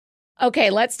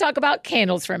Okay, let's talk about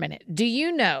candles for a minute. Do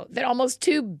you know that almost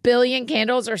 2 billion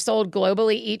candles are sold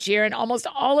globally each year, and almost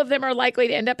all of them are likely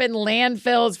to end up in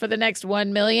landfills for the next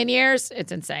 1 million years?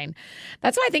 It's insane.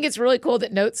 That's why I think it's really cool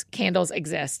that Notes candles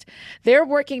exist. They're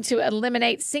working to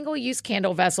eliminate single-use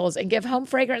candle vessels and give home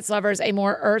fragrance lovers a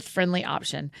more earth-friendly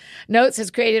option. Notes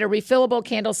has created a refillable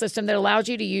candle system that allows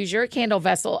you to use your candle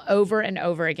vessel over and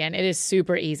over again. It is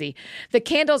super easy. The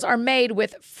candles are made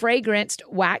with fragranced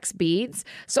wax beads,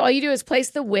 so all you do is place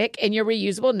the wick in your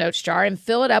reusable Notes jar and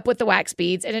fill it up with the wax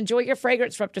beads and enjoy your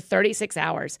fragrance for up to 36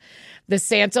 hours. The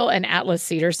Santal and Atlas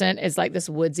cedar scent is like this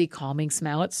woodsy, calming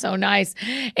smell. It's so nice.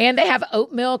 And they have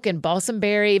oat milk and balsam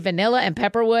berry, vanilla and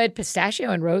pepperwood,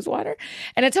 pistachio and rosewater,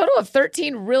 and a total of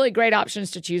 13 really great options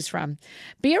to choose from.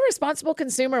 Be a responsible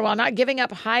consumer while not giving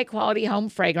up high-quality home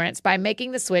fragrance by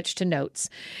making the switch to Notes.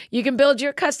 You can build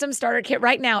your custom starter kit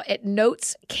right now at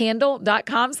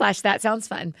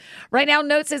notescandle.com/thatsoundsfun. Right now,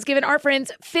 Notes is giving our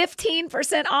friends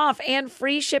 15% off and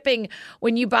free shipping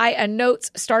when you buy a Notes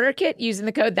starter kit using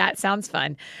the code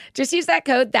ThatSoundsFun. Just use that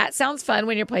code ThatSoundsFun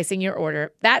when you're placing your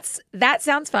order. That's That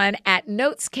Sounds Fun at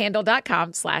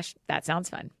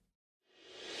notescandle.com/thatsoundsfun.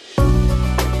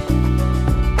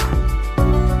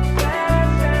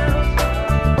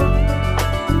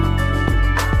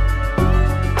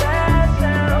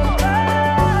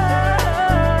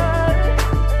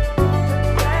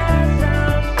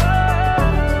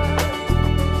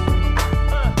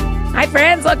 Hi,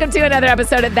 friends. Welcome to another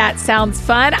episode of That Sounds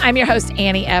Fun. I'm your host,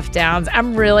 Annie F. Downs.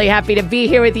 I'm really happy to be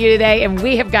here with you today, and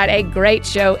we have got a great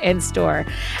show in store.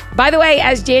 By the way,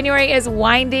 as January is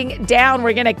winding down,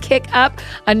 we're going to kick up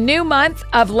a new month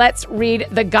of Let's Read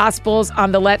the Gospels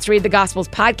on the Let's Read the Gospels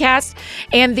podcast.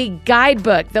 And the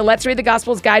guidebook, the Let's Read the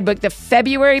Gospels guidebook, the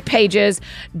February pages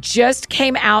just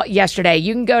came out yesterday.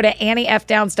 You can go to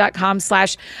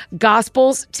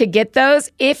anniefdowns.com/gospels to get those.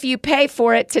 If you pay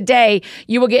for it today,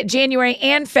 you will get January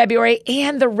and February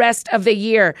and the rest of the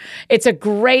year. It's a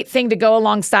great thing to go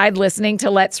alongside listening to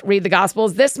Let's Read the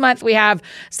Gospels. This month, we have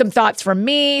some thoughts from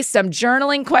me, some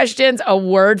journaling questions, a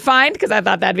word find, because I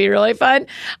thought that'd be really fun,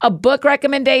 a book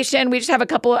recommendation. We just have a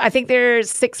couple, I think there's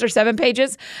 6 or 7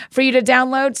 pages for you to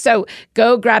download. So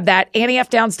go grab that,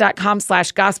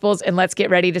 anniefdowns.com/gospels, and let's get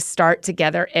ready to start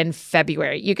together in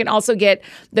February. You can also get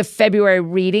the February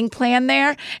reading plan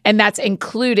there, and that's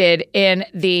included in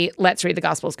the Let's Read the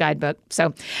Gospels guidebook.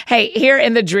 So, hey, here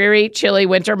in the dreary, chilly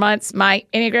winter months, my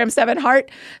Enneagram 7 heart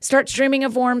starts dreaming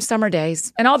of warm summer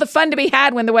days and all the fun to be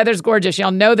had when the weather's gorgeous. Y'all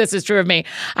know this is true of me.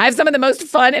 I have some of the most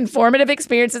fun and formative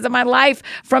experiences of my life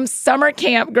from summer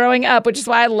camp growing up, which is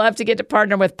why I love to get to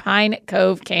partner with Pine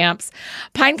Cove Camps.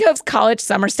 Pine Cove's college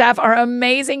summer staff are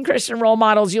amazing Christian role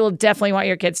models you'll definitely want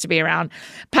your kids to be around.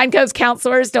 Pine Cove's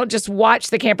counselors don't just watch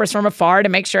the campers from afar to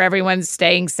make sure everyone's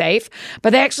staying safe,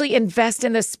 but they actually invest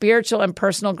in the spiritual and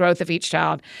personal growth of each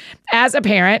child. As a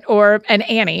parent or an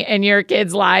Annie in your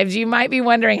kids' lives, you might be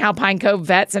wondering how Pine Cove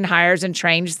vets and hires and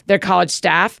trains their college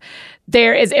staff.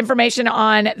 There is information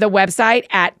on the website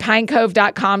at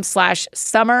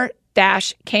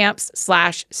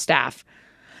pinecove.com/summer-camps/staff.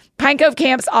 Pine Cove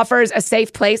Camps offers a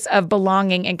safe place of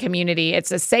belonging and community.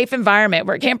 It's a safe environment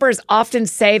where campers often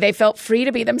say they felt free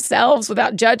to be themselves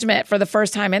without judgment for the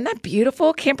first time. Isn't that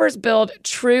beautiful? Campers build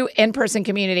true in-person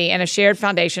community and a shared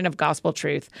foundation of gospel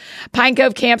truth. Pine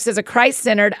Cove Camps is a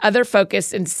Christ-centered,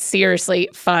 other-focused, and seriously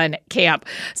fun camp.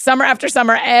 Summer after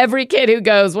summer, every kid who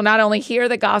goes will not only hear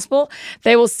the gospel,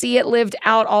 they will see it lived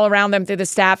out all around them through the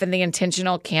staff and the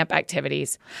intentional camp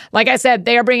activities. Like I said,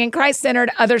 they are bringing Christ-centered,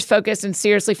 others-focused, and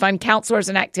seriously fun counselors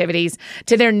and activities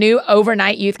to their new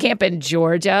overnight youth camp in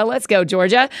Georgia. Let's go,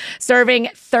 Georgia. Serving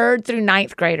 3rd through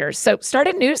 9th graders. So start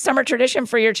a new summer tradition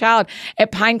for your child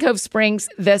at Pine Cove Springs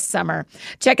this summer.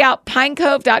 Check out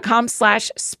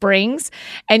pinecove.com/springs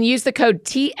and use the code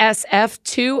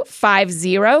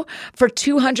TSF250 for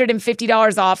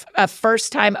 $250 off a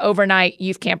first-time overnight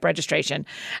youth camp registration.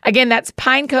 Again, that's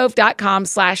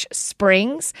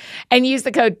pinecove.com/springs and use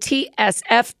the code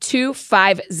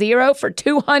TSF250 for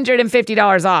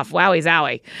 $250 off. Wowie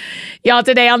zowie. Y'all,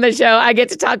 today on the show, I get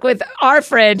to talk with our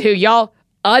friend who y'all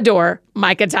adore,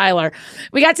 Micah Tyler.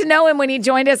 We got to know him when he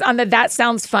joined us on the That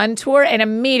Sounds Fun tour, and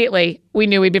immediately we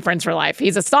knew we'd be friends for life.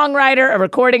 He's a songwriter, a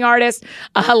recording artist,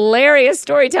 a hilarious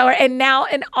storyteller, and now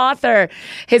an author.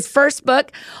 His first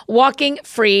book, Walking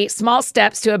Free, Small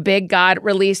Steps to a Big God,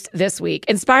 released this week.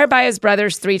 Inspired by his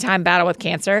brother's 3-time battle with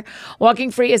cancer,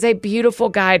 Walking Free is a beautiful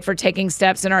guide for taking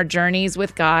steps in our journeys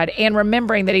with God and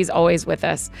remembering that he's always with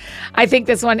us. I think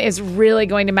this one is really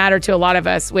going to matter to a lot of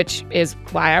us, which is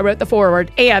why I wrote the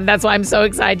foreword, and that's why I'm so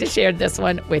excited to share this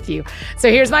one with you. So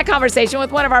here's my conversation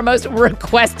with one of our most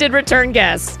requested return return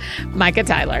guest, Micah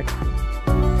Tyler.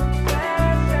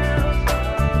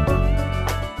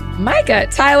 Micah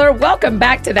Tyler, welcome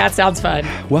back to That Sounds Fun.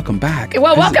 Welcome back.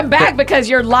 Well, welcome back because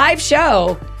your live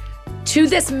show, to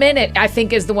this minute, I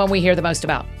think is the one we hear the most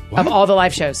about of all the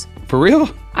live shows. For real?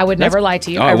 I would never lie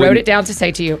to you. I wrote it down to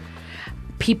say to you.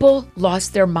 People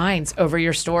lost their minds over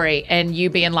your story and you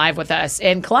being live with us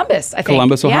in Columbus, I think.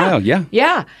 Columbus, Ohio, yeah.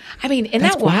 Yeah. I mean, isn't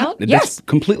that wild? That's Yes.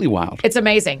 completely wild. It's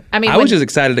amazing. I mean, I was just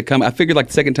excited to come. I figured like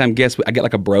the second time guest, I get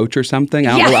like a brooch or something.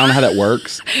 I don't know how that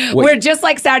works. We're just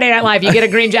like Saturday Night Live. You get a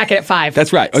green jacket at 5.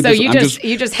 That's right. So you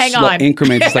just hang on.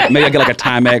 Increments. Like maybe I get like a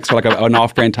Timex or like an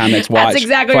off-brand Timex watch. That's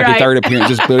exactly for like right. the third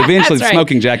appearance. But eventually the Right.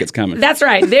 smoking jacket's coming. That's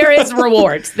right. There is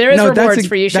rewards. There is rewards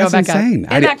for you showing back insane.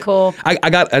 up. Isn't that cool?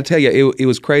 I tell you,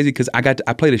 it was crazy because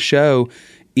I played a show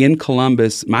in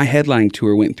Columbus. My headline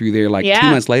tour went through there like 2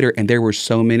 months later, and there were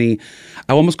so many.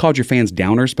 I almost called your fans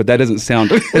downers, but that doesn't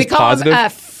sound as we call positive. them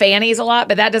fannies a lot,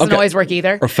 but that doesn't always work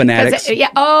either. Or fanatics. Yeah.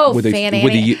 Oh, with fanatics.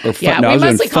 We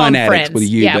mostly call them friends. With a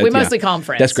U, we mostly call them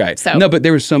friends. That's great. So. No, but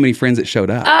there were so many friends that showed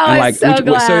up. Oh, and I'm so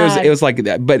glad. So it was like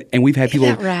that. And we've had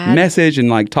people message and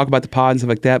like talk about the pod and stuff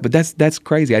like that. But that's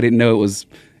crazy. I didn't know it was.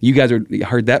 You guys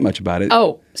heard that much about it.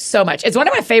 Oh, so much. It's one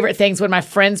of my favorite things when my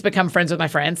friends become friends with my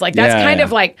friends. Like that's kind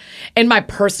of like in my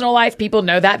personal life, people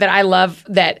know that I love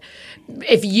that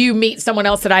if you meet someone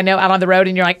else that I know out on the road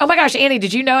and you're like, oh my gosh, Annie,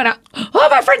 did you know? And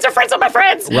my friends are friends with my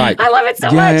friends. Right. I love it so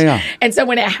much. Yeah. And so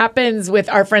when it happens with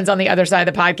our friends on the other side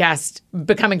of the podcast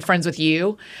becoming friends with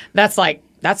you, that's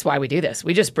why we do this.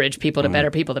 We just bridge people to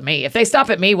better people than me. If they stop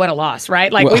at me, what a loss,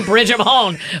 right? Like we bridge them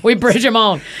on. We bridge them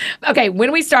on. Okay,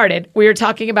 when we started, we were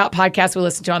talking about podcasts we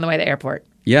listened to on the way to the airport.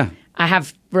 Yeah. I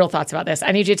have real thoughts about this.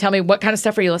 I need you to tell me what kind of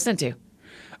stuff are you listening to?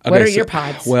 What are your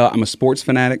pods? Well, I'm a sports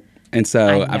fanatic. And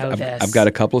so I've got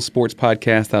a couple of sports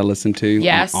podcasts that I listen to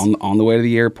on the way to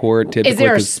the airport. Typically, is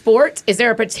there a sport? Is there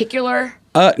a particular...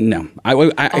 No.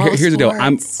 Here's the deal.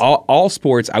 I'm all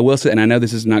sports. I will say, and I know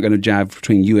this is not going to jive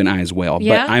between you and I as well,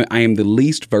 but I am the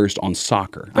least versed on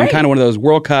soccer. Right. I'm kind of one of those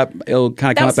World Cup. It'll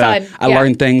kind of come up. I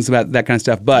learn things about that kind of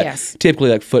stuff, but typically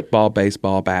like football,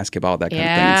 baseball, basketball, that kind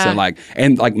of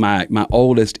thing. So my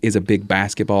oldest is a big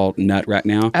basketball nut right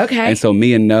now. Okay. And so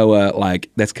me and Noah,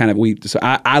 that's kind of So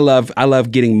I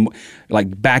love getting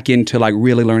like back into like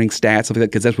really learning stats stuff like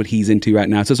that because that's what he's into right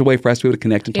now. So it's a way for us to be able to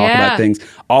connect and talk about things.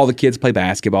 All the kids play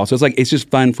basketball, so it's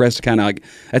just fun for us to kind of like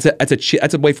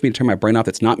that's a way for me to turn my brain off.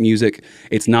 That's not music,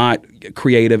 it's not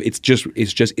creative, it's just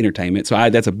entertainment. So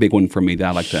that's a big one for me that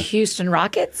I like to. Houston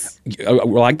Rockets,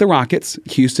 like the Rockets,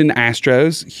 Houston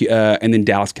Astros, and then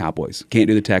Dallas Cowboys. Can't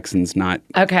do the Texans. Not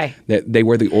okay. They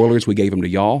were the Oilers. We gave them to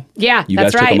y'all. Yeah, you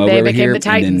that's guys took right. them over They became here, the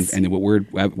Titans. And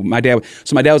then my dad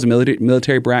was a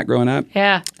military brat growing up.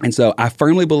 Yeah, and so I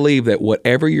firmly believe that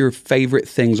whatever your favorite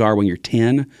things are when you're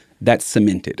 10. That's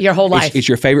cemented. Your whole life. It's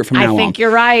your favorite from now on. I think you're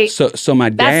right. So my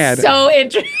dad. That's so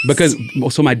interesting. Because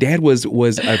my dad was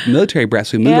a military brat,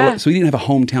 so he moved. So he didn't have a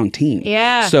hometown team.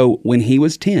 Yeah. So when he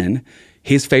was 10.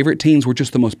 His favorite teams were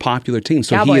just the most popular teams.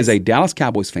 So Cowboys. He is a Dallas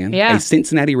Cowboys fan, a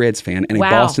Cincinnati Reds fan, and a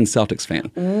Boston Celtics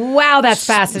fan. Wow, that's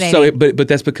fascinating. So, but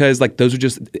that's because like those are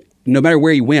just no matter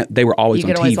where you went, they were always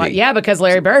on TV. Because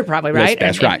Larry Bird probably, right?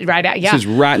 That's right. Right out. Yeah. This is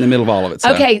right in the middle of all of it.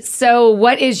 So. Okay, so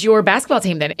what is your basketball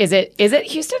team then? Is it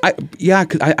Houston?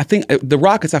 Because I think the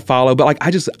Rockets I follow, but like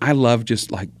I love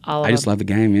the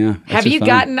game. Yeah. Have you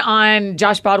gotten on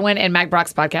Josh Baldwin and Mac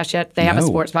Brock's podcast yet? They have a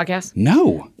sports podcast.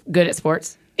 No. Good at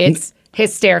sports. It's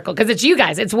hysterical because it's you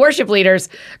guys. It's worship leaders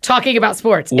talking about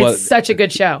sports. It's such a good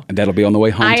show. And that'll be on the way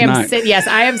home tonight.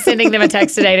 I am sending them a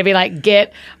text today to be like,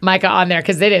 get Micah on there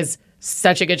because it is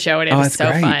such a good show and it is so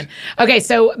great. fun. Okay,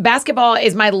 so basketball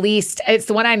is my least. It's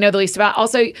the one I know the least about.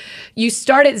 Also, you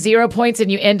start at 0 points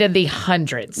and you end in the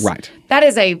hundreds. Right. That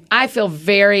is I feel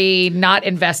very not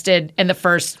invested in the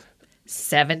first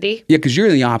 70. Yeah, because you're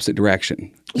in the opposite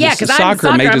direction. Yeah, because soccer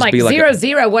I'm may just like be like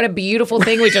 0-0. What a beautiful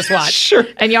thing we just watched. Sure.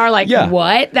 And y'all are like,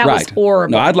 what? That was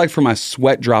horrible. No, I'd like for my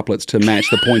sweat droplets to match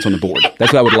the points on the board.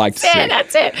 That's what I would like to see.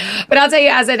 That's it. But I'll tell you,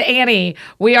 as an Annie,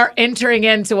 we are entering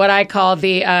into what I call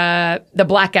the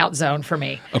blackout zone for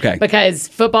me. Okay. Because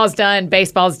football's done,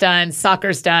 baseball's done,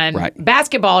 soccer's done. Right.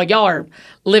 Basketball, y'all are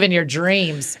living your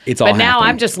dreams. It's all But now happening.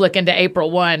 I'm just looking to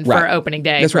April 1 for opening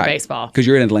day for baseball. Because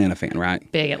you're an Atlanta fan,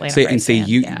 right? Big Atlanta fan.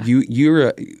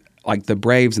 You're like the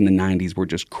Braves in the 90s were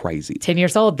just crazy. 10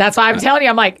 years old. That's why I'm telling you.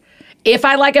 I'm like, if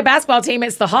I like a basketball team,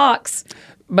 it's the Hawks.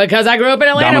 Because I grew up in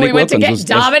Atlanta, Dominique we went Wilkins to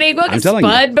get Dominique Wilkins,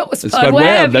 Spud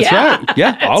Webb. That's yeah. right.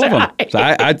 Yeah, all of them. So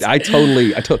I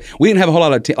totally. We didn't have a whole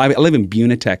lot of. I live in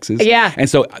Buna, Texas. Yeah. And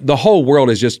so the whole world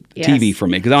is just TV for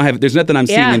me because I don't have. There's nothing I'm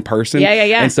seeing in person.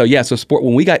 Yeah. And so so sport.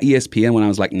 When we got ESPN when I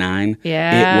was like 9,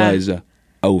 it was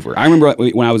over. I remember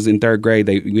when I was in 3rd grade,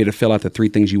 we had to fill out the 3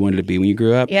 things you wanted to be when you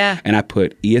grew up. Yeah. And I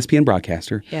put ESPN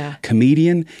broadcaster,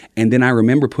 comedian, and then I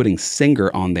remember putting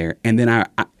singer on there. And then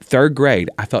 3rd grade,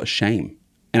 I felt shame.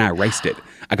 And I erased it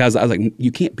because I was like, you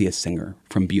can't be a singer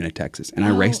from Buna, Texas. And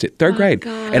I erased it. 3rd grade.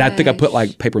 And I think I put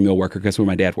like paper mill worker because that's where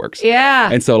my dad works. Yeah.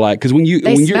 And so like, because when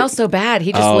they smell so bad.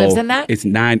 He just lives in that? It's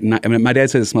 9. I mean, my dad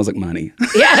says it smells like money.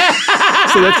 Yeah.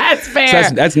 So that's fair.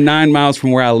 So that's 9 miles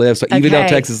from where I live. So Evadale,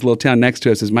 Texas, a little town next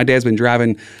to us. My dad's been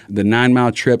driving the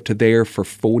 9-mile trip to there for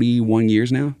 41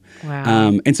 years now.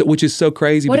 Wow. And so, which is so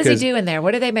crazy. What does he do in there?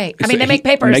 What do they make? I mean, they make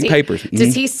papers. Make papers. Mm-hmm.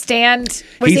 Does he stand?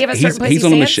 Does he have a certain place he's he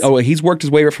on stands? the machine. He's worked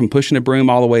his way up from pushing a broom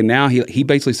all the way now. He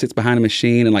basically sits behind a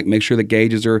machine and like make sure the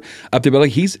gauges are up there. But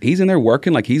like he's in there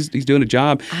working, like he's doing a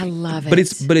job. I love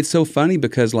it. But it's so funny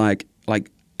because like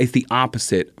it's the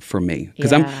opposite for me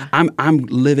because I'm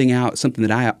living out something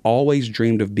that I always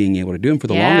dreamed of being able to do, and for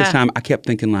the longest time I kept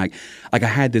thinking like I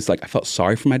had this like I felt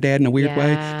sorry for my dad in a weird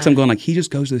way because I'm going like he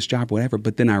just goes to this job or whatever,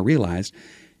 but then I realized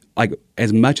like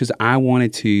as much as I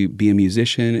wanted to be a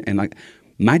musician and like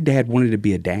my dad wanted to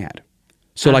be a dad,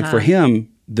 so like for him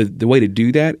the way to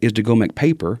do that is to go make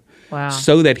paper. Wow.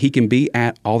 So that he can be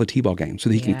at all the T-ball games, so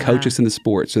that he can coach us in the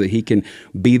sport, so that he can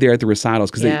be there at the recitals,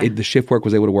 because the shift work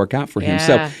was able to work out for him.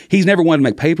 So he's never wanted to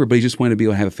make paper, but he just wanted to be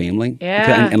able to have a family.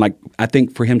 Yeah. And like I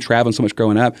think for him traveling so much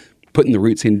growing up, putting the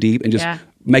roots in deep and just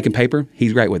making paper,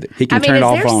 he's great with it. He can turn it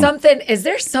off on. Is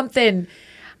there something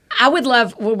I would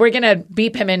love? We're gonna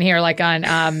beep him in here like on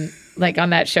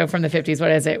that show from the 50s, what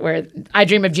is it, where I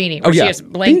Dream of Jeannie, where she just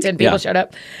blinked and people showed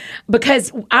up.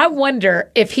 Because I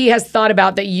wonder if he has thought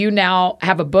about that you now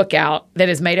have a book out that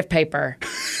is made of paper.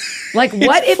 Like,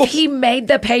 what if he made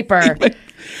the paper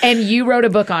and you wrote a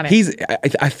book on it?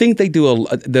 I think they do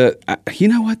you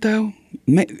know what, though?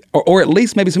 Or at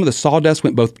least maybe some of the sawdust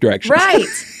went both directions.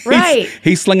 Right.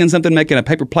 He's slinging something, making a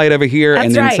paper plate over here,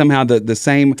 and then somehow the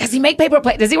same. Does he make paper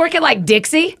plate? Does he work at like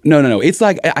Dixie? No. It's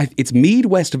like it's Mead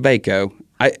West Vaco.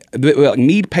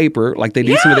 Mead paper, like they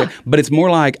do some of that, but it's more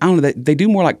like I don't know. They do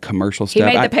more like commercial stuff.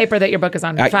 He made the paper that your book is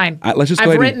on. Fine. Let's just.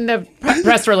 I've written the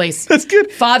press release. That's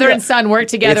good. Father and son work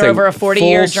together over a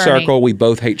 40-year journey. Full circle. We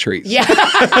both hate trees. Yeah.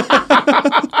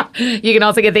 You can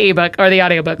also get the ebook or the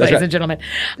audiobook, ladies and gentlemen.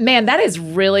 Man, that is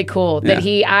really cool. That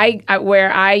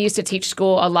where I used to teach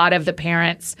school, a lot of the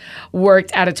parents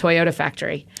worked at a Toyota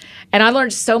factory. And I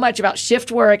learned so much about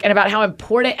shift work and about how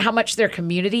important, how much their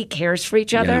community cares for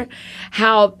each other,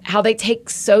 how they take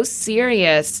so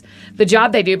serious the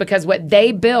job they do, because what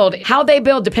they build, how they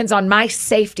build depends on my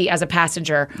safety as a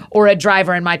passenger or a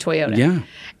driver in my Toyota. Yeah.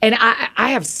 And I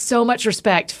have so much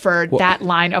respect for that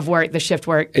line of work, the shift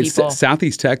work people.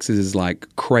 Southeast Texas is like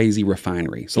crazy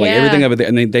refinery. So like everything over there,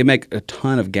 and they make a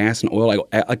ton of gas and oil. Like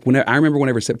I remember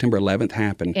whenever September 11th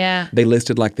happened, they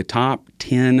listed like the top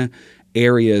 10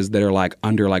 areas that are like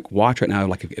under like watch right now,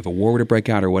 like if a war were to break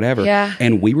out or whatever.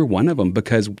 And we were one of them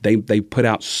because they put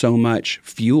out so much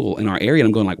fuel in our area. And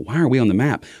I'm going like, why are we on the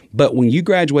map? But when you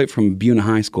graduate from Buna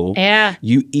High School,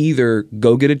 you either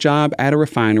go get a job at a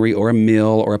refinery or a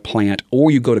mill or a plant, or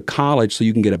you go to college so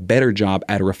you can get a better job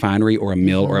at a refinery or a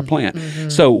mill or a plant.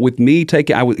 So with me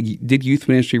I did youth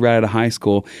ministry right out of high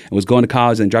school and was going to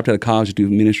college and dropped out of college to do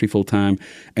ministry full time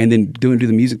and then do the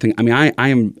music thing. I mean, I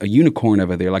am a unicorn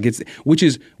over there. Like which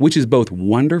is both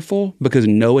wonderful because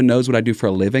no one knows what I do for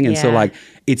a living, and so like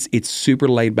it's super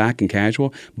laid back and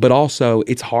casual, but also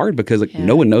it's hard because like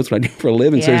no one knows what I do for a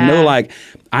living. So there's no like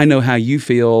I know how you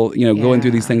feel, going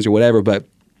through these things or whatever, but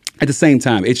at the same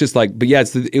time, it's just like, but yeah,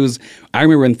 it was. I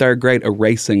remember in 3rd grade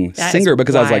erasing singer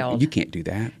because I was like, you can't do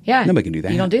that. Yeah, nobody can do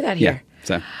that. You don't do that here. Yeah.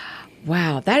 So,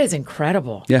 wow, that is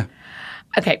incredible. Yeah.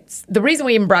 Okay, the reason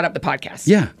we even brought up the podcast.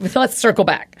 Yeah. Let's circle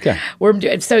back.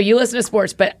 Okay. So you listen to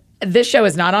sports, but this show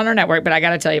is not on our network, but I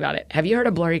got to tell you about it. Have you heard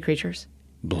of Blurry Creatures?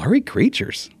 Blurry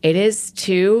Creatures? It is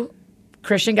 2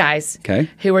 Christian guys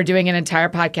who are doing an entire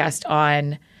podcast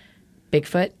on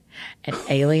Bigfoot and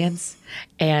aliens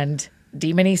and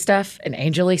demon-y stuff and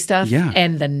angel-y stuff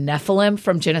and the Nephilim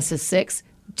from Genesis 6.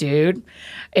 Dude,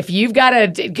 if you've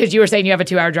got because you were saying you have a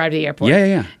 2-hour drive to the airport.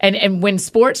 Yeah. And when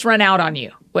sports run out on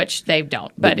you, which they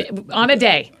don't, but on a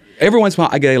day. Every once in a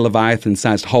while, I get a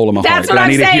Leviathan-sized hole in my heart. That's what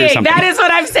I'm saying. That is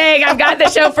what I'm saying. I've got the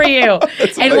show for you.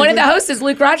 And one of the hosts is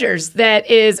Luke Rogers, that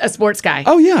is a sports guy.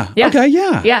 Oh, yeah. Okay,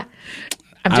 yeah. Yeah.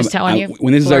 I'm just telling you.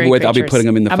 When this is Blurry over with, I'll be Creatures. putting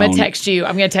them in the I'm phone. going to text you.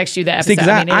 I'm going to text you the episode. See,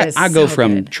 because I go so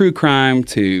from good. true crime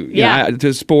to you know,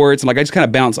 to sports, and like I just kind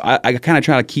of bounce. I kind of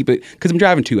try to keep it because I'm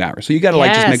driving 2 hours, so you got to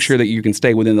like just make sure that you can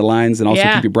stay within the lines and also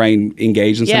keep your brain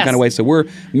engaged in some kind of way. So we're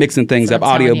mixing things up,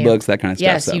 audiobooks, that kind of stuff.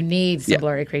 Yes, so. you need some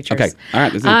Blurry Creatures. Okay, all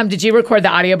right. Did you record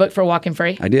the audiobook for Walking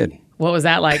Free? I did. What was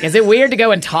that like? Is it weird to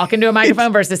go and talk into a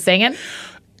microphone versus singing?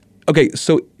 Okay,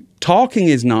 so talking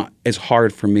is not as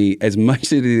hard for me as much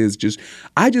as it is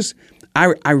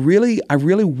I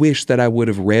really wish that I would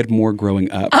have read more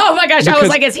growing up. Oh my gosh! I was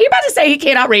like, is he about to say he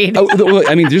cannot read? Well,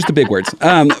 I mean, just the big words.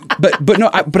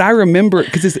 But I remember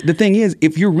because the thing is,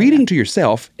 if you're reading to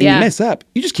yourself and you mess up,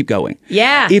 you just keep going.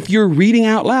 Yeah. If you're reading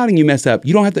out loud and you mess up,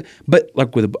 you don't have to. But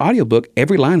like with an audiobook,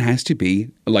 every line has to be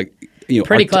like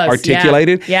pretty close,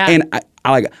 articulated. Yeah. And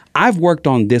I've worked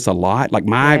on this a lot. Like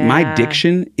my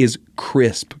diction is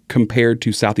crisp compared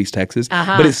to Southeast Texas,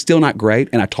 but it's still not great.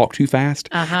 And I talk too fast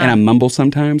and I mumble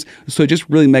sometimes. So it just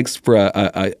really makes for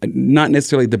a not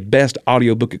necessarily the best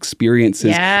audiobook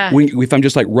experiences if I'm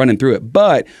just like running through it.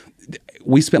 But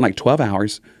we spent like 12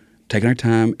 hours taking our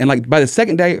time. And like by the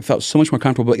second day, it felt so much more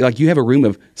comfortable. But like you have a room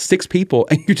of 6 people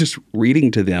and you're just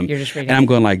reading to them. You're just reading. And I'm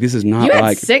going like, this is not you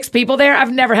like. had 6 people there?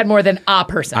 I've never had more than a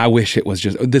person. I wish it was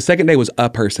just. The second day was a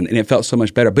person and it felt so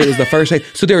much better. But it was the first day.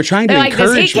 So they were trying to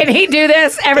encourage. Can he do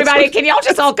this? Everybody, can y'all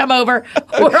just all come over?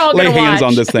 We're all going to lay hands watch.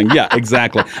 on this thing. Yeah,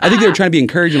 exactly. I think they were trying to be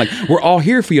encouraging. Like, we're all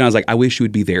here for you. And I was like, I wish you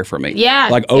would be there for me. Yeah.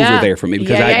 Like over there for me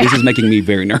because this is making me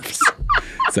very nervous.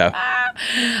 So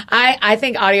I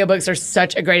think audiobooks are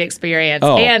such a great experience.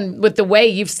 Oh. And with the way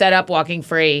you've set up Walking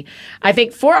Free, I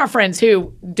think for our friends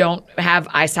who don't have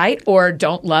eyesight or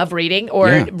don't love reading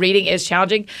or reading is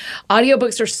challenging,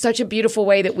 audiobooks are such a beautiful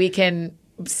way that we can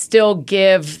still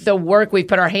give the work we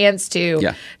put our hands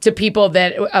to people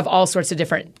that of all sorts of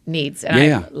different needs. And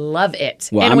I love it.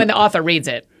 Well, and when the author reads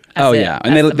it.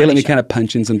 And they let me kind of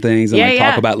punch in some things and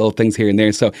talk about little things here and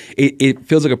there. So it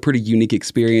feels like a pretty unique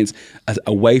experience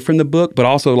away from the book, but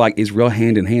also like is real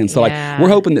hand in hand. So like we're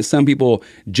hoping that some people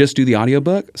just do the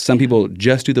audiobook, some people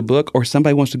just do the book, or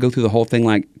somebody wants to go through the whole thing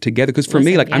like together. Because for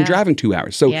me, like I'm driving 2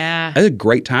 hours, so that's a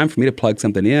great time for me to plug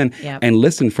something in and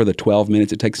listen for the 12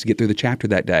 minutes it takes to get through the chapter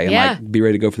that day and like be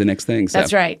ready to go for the next thing. So,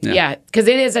 that's right. Yeah, because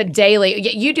it is a daily.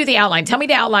 You do the outline. Tell me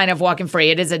the outline of Walking Free.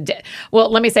 It is well.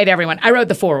 Let me say to everyone, I wrote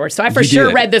the foreword, so I for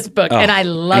sure read this book and I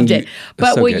loved it.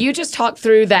 But will you just talk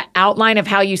through the outline of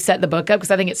how you set the book up?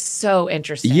 Because I think it's so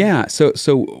interesting. Yeah.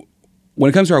 So when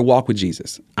it comes to our walk with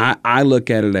Jesus, I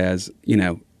look at it as,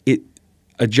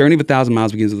 a journey of 1,000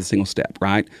 miles begins with a single step,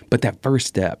 right? But that first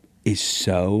step is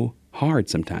so hard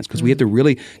sometimes because we have to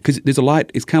really, because there's a lot,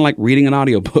 it's kind of like reading an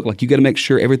audiobook. Like you got to make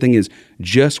sure everything is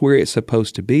just where it's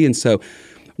supposed to be. And so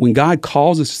when God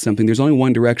calls us to something, there's only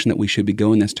one direction that we should be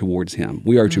going, that's towards Him.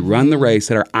 We are to run the race,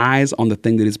 set our eyes on the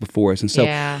thing that is before us. And so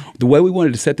the way we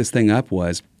wanted to set this thing up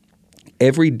was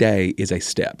every day is a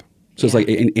step. So it's like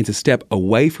it's a step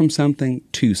away from something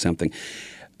to something.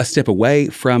 A step away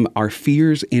from our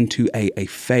fears into a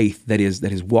faith that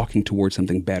is walking towards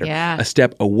something better. Yeah. A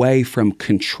step away from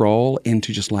control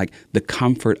into just like the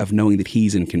comfort of knowing that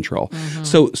He's in control.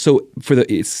 So for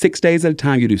it's 6 days at a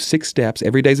time, you do 6 steps.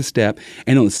 Every day's a step.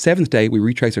 And on the 7th day, we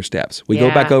retrace our steps. We go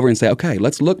back over and say, okay,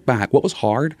 let's look back. What was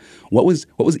hard? What was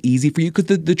easy for you?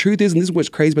 Because the truth is, and this is what's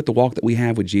crazy about the walk that we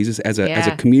have with Jesus as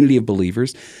a community of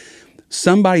believers,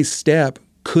 somebody's step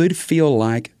could feel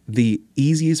like the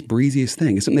easiest, breeziest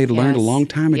thing. It's something they'd learned a long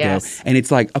time ago. And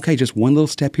it's like, okay, just one little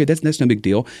step here. That's no big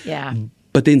deal. Yeah.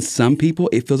 But then some people,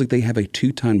 it feels like they have a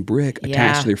 2-ton brick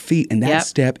attached to their feet. And that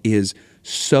step is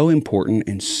so important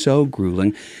and so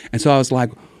grueling. And so I was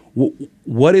like,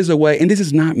 what is a way, and this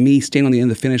is not me standing on the end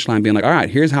of the finish line being like, all right,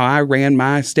 here's how I ran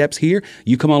my steps here.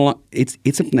 You come along. It's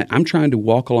something that I'm trying to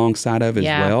walk alongside of as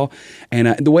well. And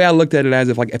the way I looked at it as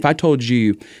if I told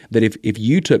you that if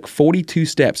you took 42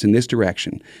 steps in this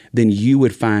direction, then you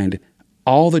would find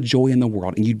all the joy in the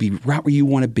world and you'd be right where you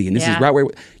want to be. And this is right where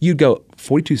you'd go,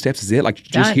 42 steps is it? Like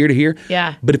just here to here?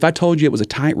 Yeah. But if I told you it was a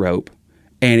tightrope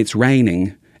and it's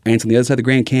raining and it's on the other side of the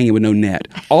Grand Canyon with no net,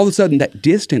 all of a sudden that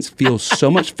distance feels so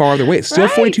much farther away. It's still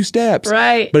 42 steps,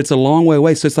 but it's a long way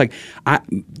away. So it's like, I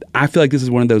feel like this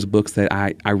is one of those books that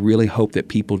I really hope that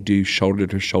people do shoulder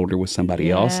to shoulder with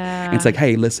somebody else. And it's like,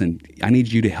 hey, listen, I need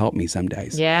you to help me some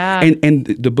days. And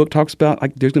the book talks about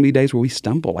like there's going to be days where we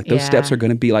stumble. Like those steps are going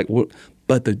to be like, well,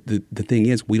 but the thing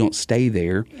is, we don't stay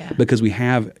there because we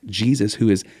have Jesus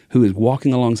who is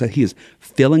walking alongside. He is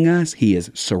filling us. He is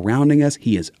surrounding us.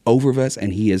 He is over us,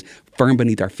 and He is firm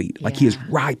beneath our feet. Like He is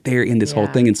right there in this whole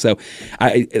thing. And so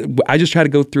I just try to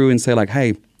go through and say like,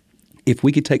 hey, if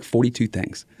we could take 42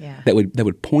 things that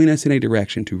would point us in a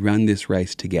direction to run this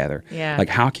race together, like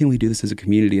how can we do this as a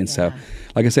community? And so,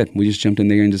 like I said, we just jumped in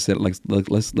there and just said, like,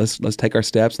 let's take our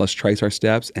steps, let's trace our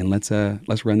steps, and let's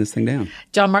run this thing down.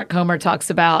 John Mark Comer talks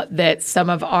about that some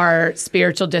of our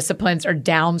spiritual disciplines are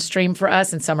downstream for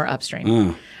us and some are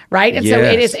upstream. Right? And so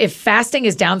it is, if fasting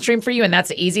is downstream for you and that's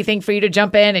an easy thing for you to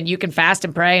jump in and you can fast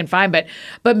and pray and fine, but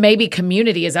maybe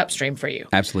community is upstream for you.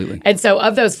 Absolutely. And so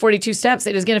of those 42 steps,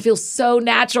 it is going to feel so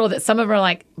natural that some of them are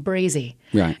like breezy.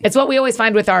 Right. It's what we always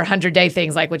find with our 100-day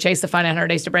things, like with Chase the Fun and 100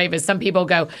 Days to Brave, is some people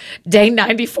go, day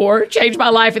 94 changed my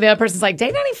life. And the other person's like,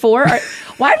 day 94?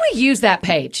 Why do we use that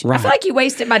page? Right. I feel like you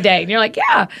wasted my day. And you're like,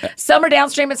 yeah, some are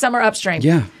downstream and some are upstream.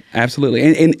 Yeah,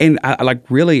 absolutely. And I like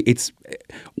really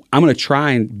I'm going to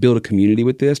try and build a community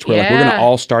with this to where like we're going to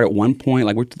all start at one point.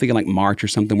 Like we're thinking like March or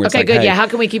something where it's like, good. hey, How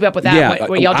can we keep up with that? Yeah,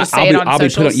 where y'all just say it on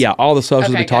socials? All the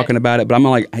socials will be talking about it. But I'm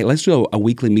like, hey, let's do a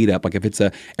weekly meetup. Like if it's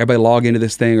everybody log into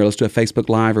this thing, or let's do a Facebook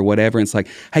Live or whatever. And it's like,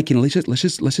 hey, let's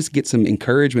just get some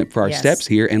encouragement for our steps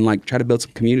here and like try to build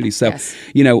some community. So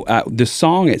the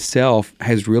song itself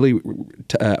has really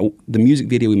the music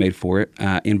video we made for it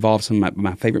involves some of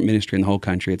my favorite ministry in the whole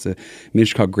country. It's a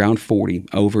ministry called Ground 40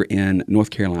 over in North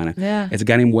Carolina. Yeah. It's a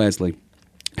guy named Wesley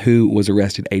who was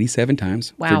arrested 87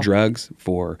 times for drugs,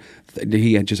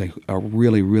 he had just a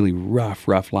really, really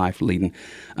rough life leading.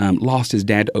 Lost his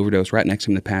dad to overdose right next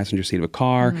to him in the passenger seat of a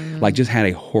car, like just had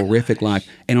a horrific life.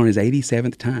 And on his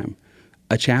 87th time,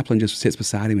 a chaplain just sits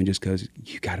beside him and just goes,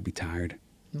 you got to be tired.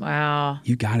 Wow.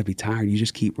 You got to be tired. You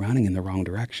just keep running in the wrong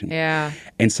direction. Yeah.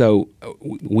 And so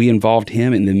we involved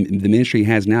him, and the ministry he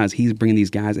has now is he's bringing these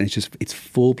guys, and it's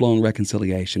full-blown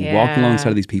reconciliation, walking alongside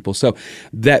of these people. So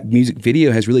that music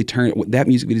video has really that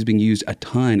music video is being used a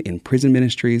ton in prison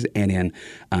ministries and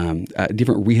in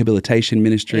different rehabilitation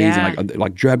ministries and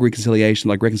like drug reconciliation,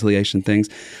 like reconciliation things.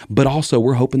 But also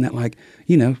we're hoping that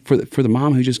for the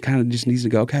mom who just kind of just needs to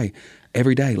go, okay,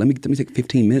 every day, let me take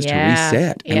 15 minutes to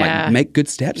reset and like make good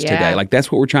steps today. Like that's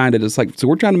what we're trying to just like. So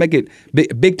we're trying to make it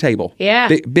big table,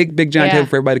 big giant table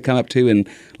for everybody to come up to and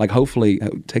like hopefully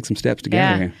take some steps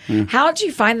together. Yeah. How did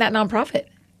you find that nonprofit?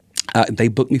 They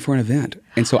booked me for an event.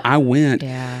 And so I went.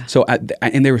 Yeah. So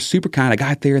and they were super kind. I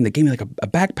got there and they gave me like a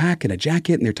backpack and a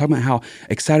jacket, and they were talking about how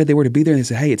excited they were to be there. And they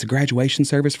said, hey, it's a graduation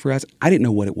service for us. I didn't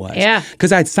know what it was. Yeah.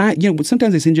 Because I'd signed,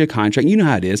 sometimes they send you a contract. You know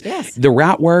how it is. Yes. The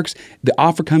route works. The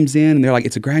offer comes in and they're like,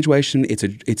 it's a graduation. It's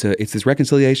this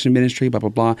reconciliation ministry, blah, blah,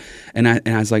 blah. And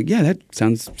I was like, yeah, that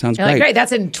sounds great. Like, great.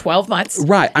 That's in 12 months.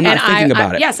 Right. I'm not thinking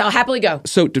about it. Yes, I'll happily go.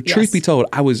 So the truth be told,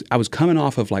 I was coming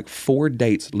off of like 4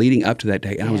 dates leading up to that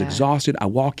day, and I was exhausted. I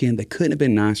walk in. They couldn't have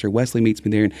been nicer. Wesley meets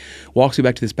me there and walks me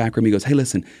back to this back room. He goes, hey,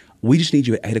 listen, we just need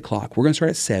you at 8 o'clock. We're going to start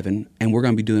at 7, and we're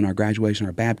going to be doing our graduation,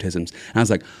 our baptisms. And I was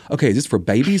like, okay, is this for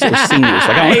babies or seniors? Like,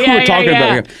 I don't know who we're talking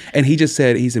about here. And he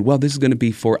said, well, this is going to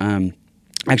be for,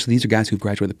 actually, these are guys who've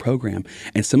graduated the program,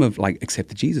 and some have like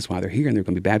accepted Jesus while they're here, and they're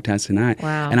going to be baptized tonight.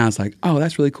 Wow. And I was like, oh,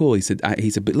 that's really cool. He said,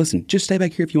 but listen, just stay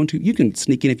back here if you want to. You can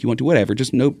sneak in if you want to, whatever.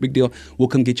 Just no big deal. We'll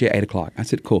come get you at 8 o'clock. I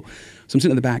said, cool. So I'm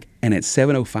sitting in the back, and at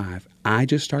 7:05, I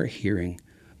just start hearing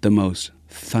the most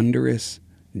thunderous,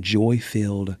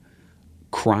 joy-filled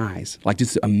cries, like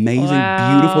just amazing,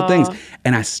 beautiful things.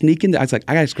 And I sneak in. I was like,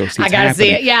 I got to go see. I got to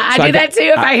see it. Yeah, I do that too.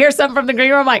 If I hear something from the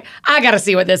green room, I'm like, I got to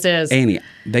see what this is. Annie,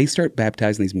 they start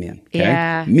baptizing these men. Okay?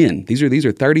 Yeah. Men. These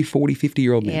are 30, 40,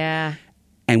 50-year-old men. Yeah.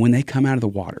 And when they come out of the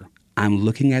water, I'm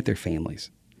looking at their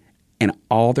families, and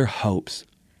all their hopes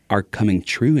are coming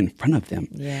true in front of them.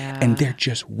 Yeah. And they're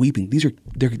just weeping. These are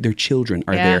their children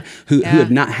are there who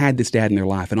have not had this dad in their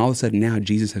life. And all of a sudden now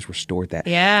Jesus has restored that.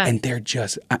 Yeah. And they're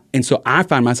just, and so I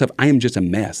find myself, I am just a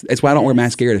mess. That's why I don't wear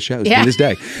mascara to shows to this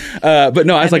day. But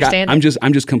no, I was like, I'm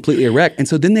just completely a wreck. And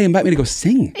so then they invite me to go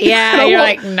sing. Yeah. You're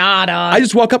like, nah, dog. I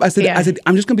just walk up. I said,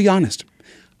 I'm just going to be honest.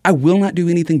 I will not do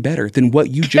anything better than what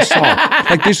you just saw.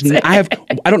 Like this, I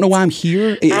don't know why I'm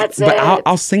here, but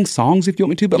I'll sing songs if you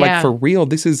want me to. But like for real,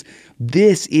 this is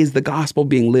the gospel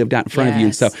being lived out in front of you.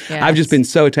 And so I've just been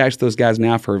so attached to those guys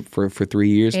now for 3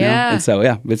 years now. And so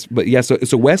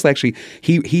so Wes actually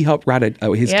he helped write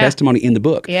his testimony in the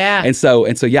book. Yeah. And so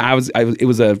it's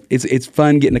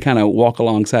fun getting to kind of walk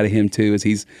alongside of him too as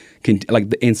he's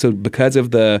and so because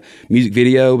of the music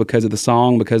video, because of the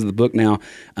song, because of the book now,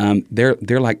 they're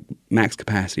like max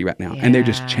capacity right now, and they're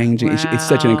just changing. Wow. It's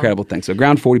such an incredible thing. So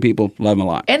Ground 40 people, love them a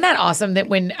lot. Isn't that awesome that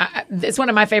when it's one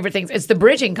of my favorite things, it's the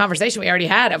bridging conversation we already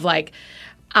had of like,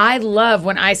 I love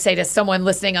when I say to someone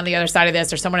listening on the other side of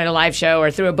this or someone at a live show or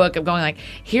through a book of going like,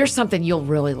 here's something you'll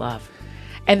really love.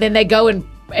 And then they go and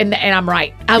I'm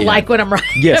right. I like when I'm right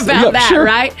about that,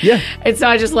 right? Yeah. And so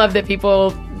I just love that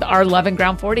people our love and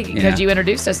Ground 40 because you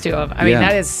introduced us to him. I mean,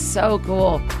 that is so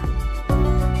cool.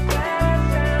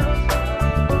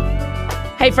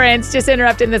 Hey friends, just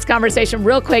interrupting this conversation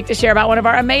real quick to share about one of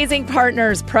our amazing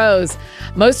partners, Prose.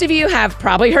 Most of you have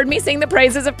probably heard me sing the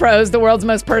praises of Prose, the world's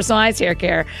most personalized hair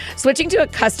care. Switching to a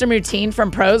custom routine from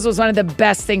Prose was one of the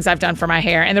best things I've done for my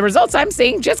hair, and the results I'm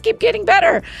seeing just keep getting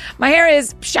better. My hair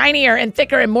is shinier and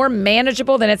thicker and more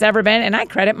manageable than it's ever been, and I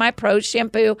credit my Prose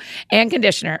shampoo and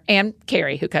conditioner and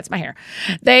Carrie, who cuts my hair.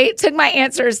 They took my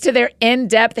answers to their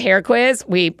in-depth hair quiz.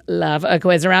 We love a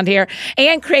quiz around here,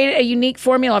 and created a unique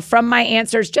formula from my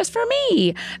answers just for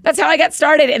me. That's how I got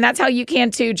started, and that's how you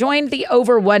can too. Join the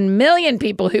over 1 million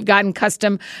people who've gotten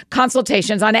custom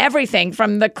consultations on everything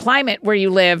from the climate where you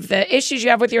live, the issues you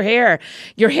have with your hair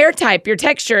type, your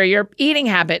texture, your eating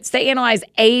habits. They analyze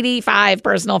 85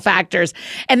 personal factors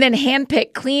and then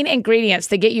handpick clean ingredients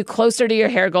to get you closer to your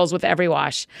hair goals with every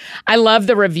wash. I love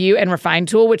the review and refine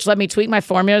tool, which let me tweak my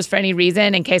formulas for any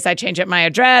reason in case I change up my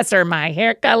address or my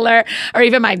hair color or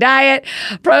even my diet.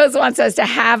 Prose wants us to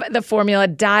have the formula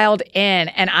dialed in,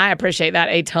 and I appreciate that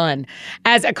a ton.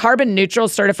 As a carbon neutral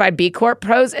certified B Corp,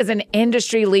 Prose is an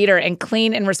industry leader in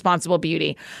clean and responsible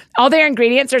beauty. All their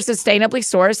ingredients are sustainably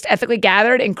sourced, ethically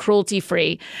gathered, and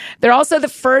cruelty-free. They're also the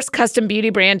first custom beauty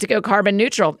brand to go carbon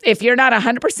neutral. If you're not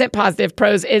 100% positive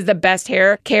Prose is the best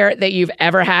hair care that you've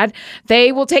ever had,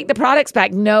 they will take the products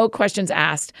back, no questions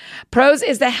asked. Prose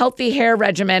is the healthy hair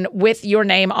regimen with your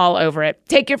name all over it.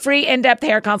 Take your free in-depth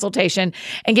hair consultation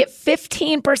and get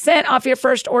 15% off your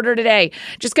first order today.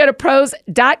 Just go to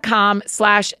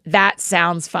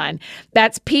prose.com/thatsoundsfun.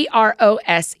 That's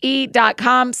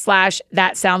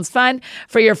prose.com/thatsoundsfun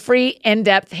for your free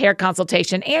in-depth hair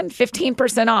consultation and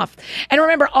 15% off. And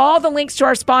remember, all the links to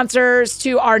our sponsors,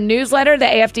 to our newsletter, the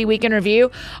AFD Weekend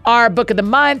Review, our book of the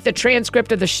month, the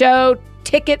transcript of the show,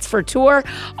 tickets for tour,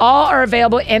 all are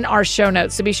available in our show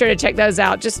notes. So be sure to check those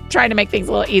out. Just trying to make things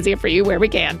a little easier for you where we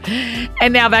can.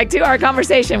 And now back to our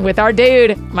conversation with our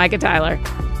dude, Micah Tyler.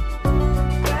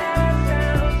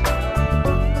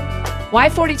 Why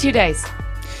 42 days?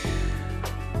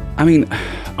 I mean,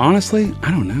 honestly,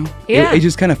 I don't know. Yeah. It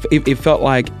just kind of, it felt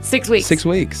like 6 weeks. 6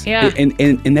 weeks. Yeah.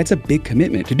 And that's a big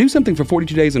commitment. To do something for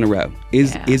 42 days in a row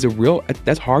is a real,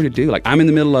 that's hard to do. Like, I'm in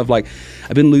the middle of, like,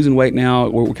 I've been losing weight now.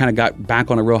 We kind of got back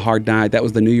on a real hard diet. That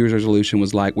was the New Year's resolution,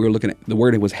 was like, we were looking at, the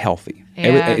word was healthy.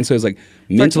 Yeah. And so it's like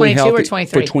mentally healthy. For 22 or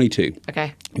 23? For 22.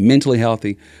 Okay. Mentally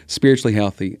healthy, spiritually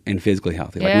healthy, and physically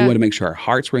healthy. Like, we wanted to make sure our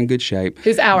hearts were in good shape.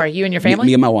 Who's our? You and your family?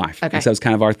 Me and my wife. Okay. And so it's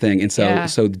kind of our thing. And so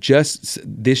so just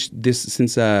this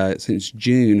since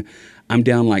June, I'm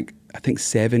down like, I think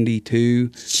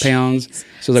 72 pounds.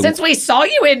 So like, since we saw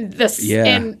you in this,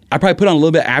 I probably put on a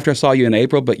little bit after I saw you in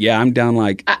April, but I'm down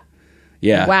like,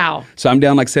 wow. So I'm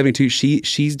down like 72.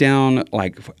 She's down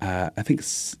like I think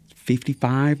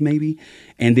 55 maybe,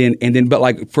 and then but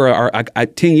like for our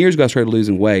 10 years ago I started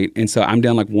losing weight, and so I'm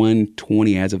down like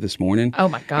 120 as of this morning. Oh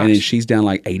my gosh. And then she's down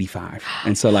like 85,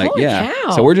 and so like Holy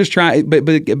cow. So we're just trying, but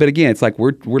again, it's like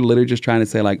we're literally just trying to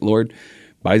say, like, Lord,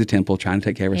 body's a temple, trying to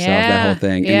take care of ourselves, that whole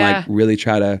thing, and like really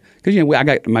try to, because I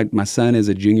got my son is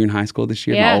a junior in high school this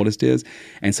year, my oldest is,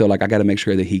 and so like I got to make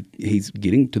sure that he's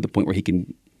getting to the point where he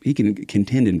can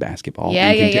contend in basketball. So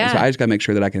I just got to make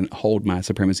sure that I can hold my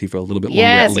supremacy for a little bit longer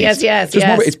at least. Yes.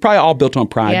 It's probably all built on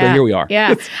pride, but here we are.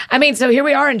 Yeah. I mean, so here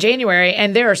we are in January,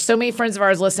 and there are so many friends of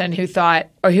ours listening who thought,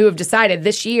 or who have decided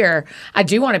this year, I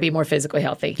do want to be more physically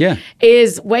healthy. Yeah.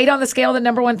 Is weight on the scale the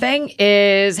number one thing?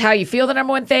 Is how you feel the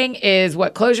number one thing? Is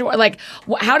what clothes you're, like,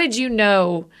 how did you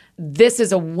know this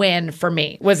is a win for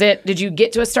me? Did you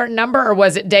get to a certain number, or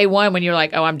was it day one when you're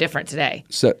like, oh, I'm different today?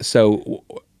 So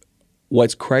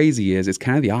what's crazy is it's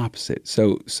kind of the opposite.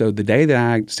 So the day that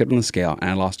I stepped on the scale and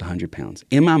I lost 100 pounds,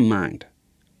 in my mind,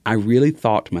 I really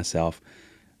thought to myself,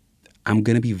 I'm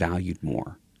going to be valued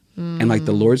more. And like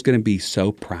the Lord's going to be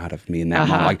so proud of me in that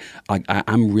moment. Like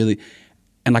I'm really,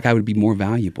 and like I would be more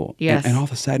valuable. Yes. And all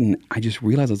of a sudden, I just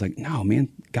realized, I was like, no, man,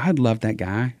 God loved that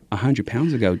guy 100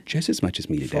 pounds ago just as much as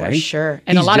me today. For sure.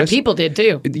 And a lot of people did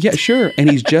too. Yeah, sure.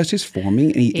 And he's just as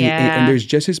forming, and there's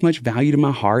just as much value to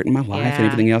my heart and my life and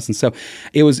everything else. And so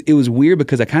it was weird,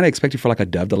 because I kind of expected for like a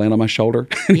dove to land on my shoulder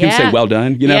and say, well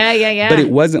done, you know? Yeah. But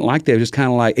it wasn't like that. It was just kind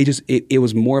of like, it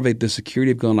was more of the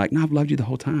security of going like, no, I've loved you the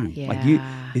whole time. Yeah.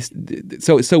 Like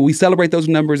so we celebrate those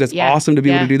numbers. That's awesome to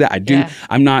be able to do that. I do. Yeah.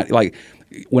 I'm not like,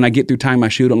 when I get through tying my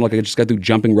shoe, I'm like, I just got through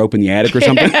jumping rope in the attic or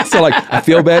something. So like I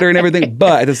feel better and everything.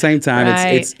 But at the same time,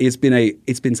 it's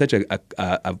been such a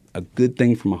good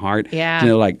thing for my heart. Yeah. You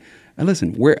know, like And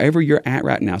listen, wherever you're at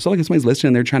right now, so like if somebody's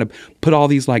listening, they're trying to put all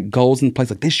these like goals in place.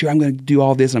 Like this year, I'm going to do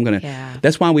all this. And I'm going to. Yeah.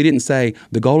 That's why we didn't say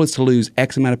the goal is to lose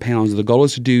X amount of pounds. Or the goal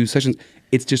is to do such and.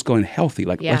 It's just going healthy.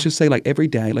 Like let's just say like every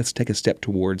day, let's take a step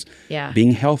towards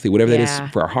being healthy, whatever that is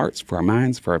for our hearts, for our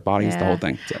minds, for our bodies, the whole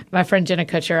thing. So. My friend Jenna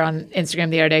Kutcher on Instagram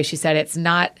the other day, she said, it's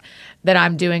not that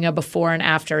I'm doing a before and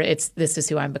after, it's this is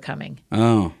who I'm becoming.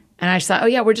 Oh. And I just thought, oh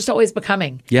yeah, we're just always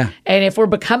becoming. Yeah. And if we're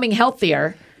becoming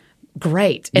healthier,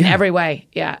 great in every way.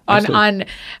 Yeah. Absolutely.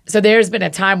 So there's been a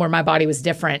time where my body was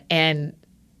different and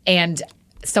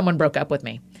someone broke up with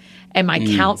me. And my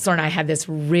counselor and I had this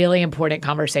really important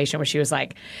conversation where she was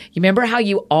like, you remember how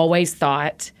you always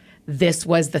thought this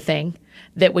was the thing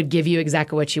that would give you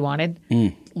exactly what you wanted?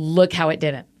 Look how it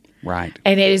didn't. Right.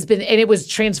 And it was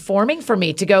transforming for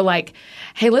me to go like,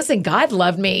 hey, listen, God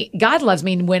loved me. God loves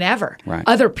me whenever. Right.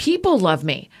 Other people love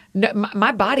me. No,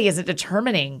 my body isn't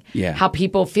determining how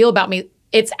people feel about me.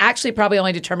 It's actually probably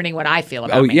only determining what I feel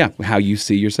about me. Oh, yeah. How you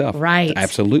see yourself. Right.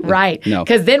 Absolutely. Right. No.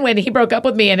 Because then when he broke up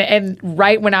with me and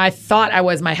right when I thought I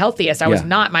was my healthiest, I was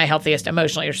not my healthiest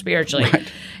emotionally or spiritually. Right.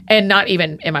 And not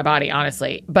even in my body,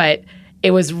 honestly. But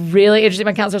it was really interesting.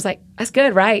 My counselor was like, that's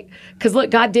good, right? Because look,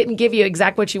 God didn't give you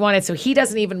exactly what you wanted. So he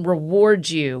doesn't even reward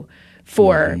you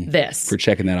for this. For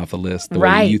checking that off the list the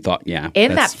right. way you thought. Yeah.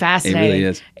 Isn't that fascinating? It really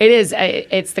is. It is.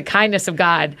 It's the kindness of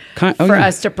God for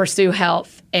us to pursue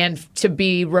health and to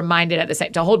be reminded at the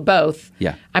same, to hold both.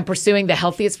 Yeah. I'm pursuing the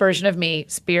healthiest version of me,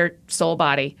 spirit, soul,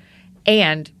 body,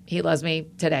 and he loves me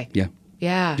today. Yeah.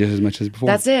 Yeah. Just as much as before.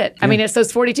 That's it. Yeah. I mean, it's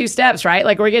those 42 steps, right?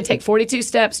 Like we're going to take 42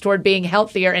 steps toward being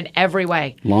healthier in every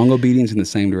way. Long obedience in the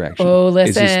same direction. Oh,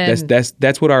 listen. It's just,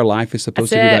 that's what our life is supposed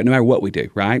to be about, no matter what we do,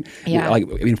 right? Yeah. Like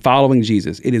in following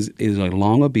Jesus, it is like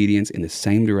long obedience in the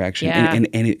same direction. Yeah.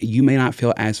 And you may not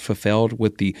feel as fulfilled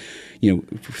with the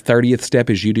 30th step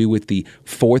as you do with the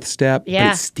 4th step, but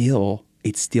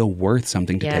it's still worth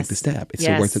something to take the step. It's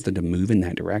still worth something to move in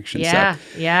that direction. Yeah, so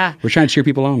yeah. We're trying to cheer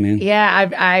people on, man. Yeah,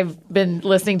 I've been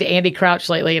listening to Andy Crouch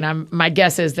lately, and my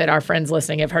guess is that our friends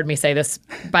listening have heard me say this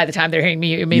by the time they're hearing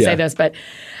me say this, but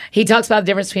he talks about the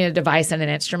difference between a device and an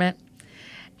instrument.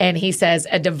 And he says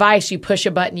a device, you push a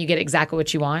button, you get exactly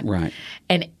what you want. Right.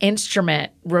 An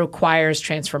instrument requires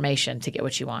transformation to get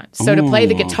what you want. So to play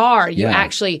the guitar, you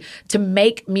actually, to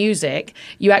make music,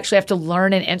 you actually have to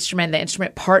learn an instrument. The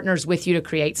instrument partners with you to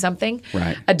create something.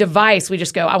 Right. A device, we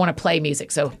just go, I want to play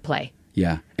music, so play.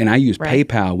 Yeah. And I use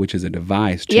PayPal, which is a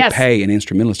device, to pay an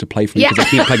instrumentalist to play for me because I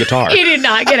can't play guitar. You did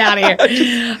not get out of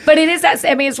here. But it is that,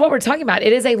 I mean, it's what we're talking about.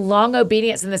 It is a long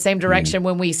obedience in the same direction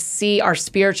when we see our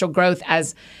spiritual growth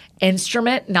as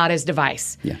instrument, not as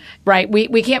device. Yeah. Right?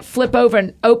 We can't flip over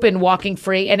and open Walking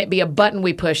Free and it be a button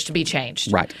we push to be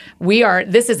changed. Right.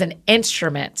 This is an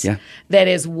instrument that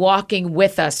is walking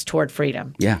with us toward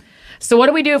freedom. Yeah. So what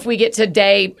do we do if we get to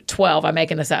day 12? I'm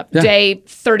making this up. Yeah. Day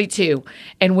 32,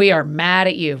 and we are mad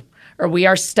at you, or we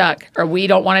are stuck, or we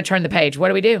don't want to turn the page? What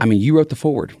do we do? I mean, you wrote the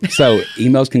forward. So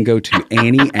emails can go to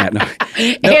Annie at...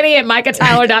 Annie at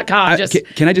MicahTyler.com.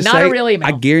 Can I just not say, a real email.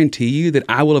 I guarantee you that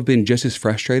I will have been just as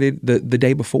frustrated the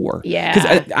day before. Yeah.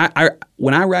 Because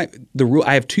when I write the rule,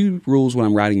 I have 2 rules when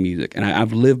I'm writing music, and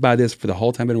I've lived by this for the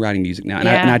whole time I've been writing music now, and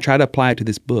I try to apply it to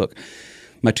this book.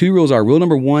 My 2 rules are: rule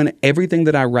number 1, everything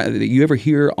that I write, that you ever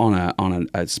hear on a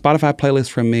Spotify playlist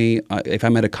from me, if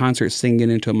I'm at a concert singing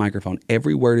into a microphone,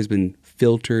 every word has been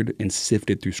filtered and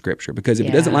sifted through Scripture. Because if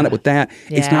it doesn't line up with that,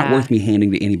 it's not worth me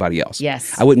handing to anybody else.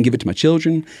 Yes. I wouldn't give it to my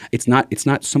children. It's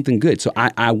not something good. So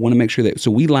I want to make sure that,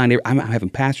 so we line I'm having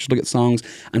pastors look at songs.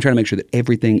 I'm trying to make sure that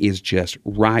everything is just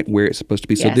right where it's supposed to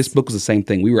be. So this book was the same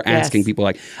thing. We were asking people,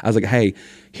 like, I was like, hey,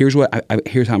 here's how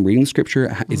I'm reading the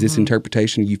Scripture. Is this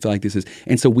interpretation? You feel like this is?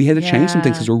 And so we had to change some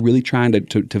things because we're really trying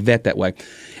to vet that way.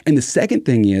 And the second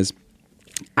thing is,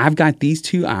 I've got these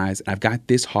 2 eyes, and I've got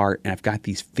this heart, and I've got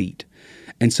these feet.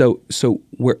 And so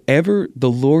wherever the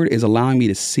Lord is allowing me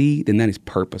to see, then that is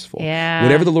purposeful. Yeah.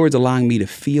 Whatever the Lord's allowing me to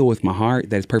feel with my heart,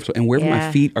 that is purposeful. And wherever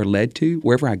my feet are led to,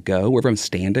 wherever I go, wherever I'm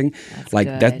standing,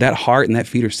 that heart and that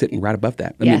feet are sitting right above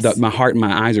that. I mean, my heart and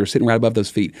my eyes are sitting right above those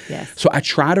feet. Yes. So I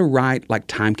try to write like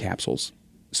time capsules.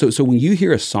 So when you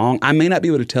hear a song, I may not be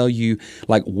able to tell you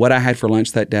like what I had for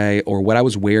lunch that day, or what I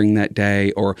was wearing that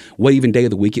day, or what even day of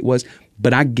the week it was.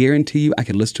 But I guarantee you, I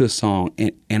can listen to a song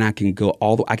and I can go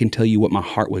I can tell you what my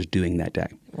heart was doing that day.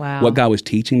 Wow. What God was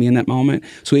teaching me in that moment.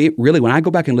 So it really, when I go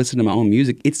back and listen to my own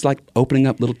music, it's like opening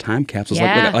up little time capsules.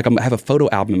 Yeah. Like I have a photo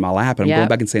album in my lap, and I'm going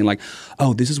back and saying like,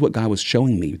 oh, this is what God was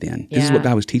showing me then. This is what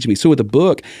God was teaching me. So with the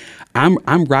book, I'm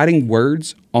writing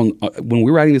words on when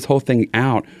we're writing this whole thing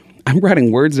out. I'm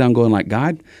writing words down, going like,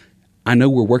 God, I know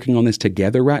we're working on this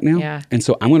together right now. Yeah. And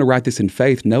so I'm going to write this in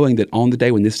faith, knowing that on the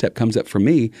day when this step comes up for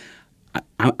me,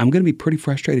 I'm going to be pretty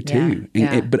frustrated too.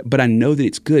 But I know that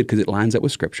it's good because it lines up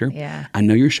with Scripture. Yeah. I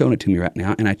know you're showing it to me right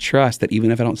now. And I trust that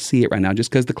even if I don't see it right now, just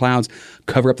because the clouds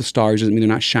cover up the stars doesn't mean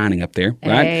they're not shining up there.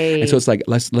 Right. Hey. And so it's like,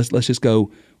 let's just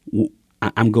go.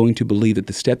 I'm going to believe that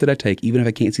the step that I take, even if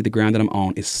I can't see the ground that I'm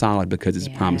on, is solid because it's a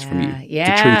promise from you.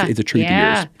 Yeah. It's a truth of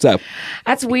yours. So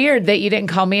that's weird that you didn't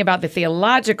call me about the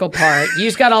theological part. You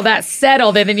just got all that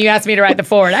settled, and then you asked me to write the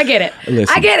forward. I get it.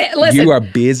 Listen, I get it. Listen, you are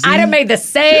busy. I'd have made the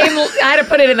same. I'd have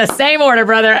put it in the same order,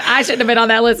 brother. I shouldn't have been on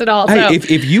that list at all. Hey,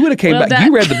 So, if you would have came well back, done.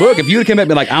 you read the book. If you would have came back and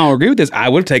been like, I don't agree with this, I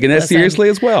would have taken that seriously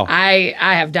as well. I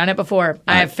have done it before.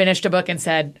 I have finished a book and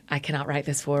said, I cannot write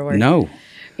this forward. No.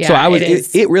 Yeah, so I was. it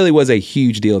is. It really was a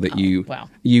huge deal that you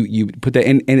put that.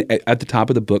 And at the top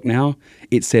of the book now,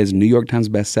 it says New York Times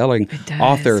bestselling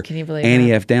author Can you believe Annie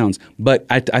that? F. Downs. But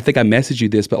I think I messaged you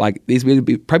this. But like, this would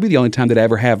be probably the only time that I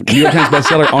ever have New York Times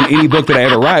bestseller on any book that I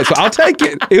ever write. So I'll take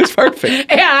it. It was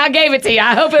perfect. Yeah, I gave it to you.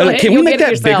 I hope it. Can we you'll make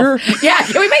get it that yourself. bigger? Yeah,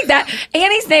 can we make that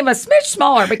Annie's name a smidge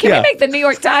smaller? But can we make the New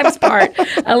York Times part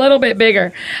a little bit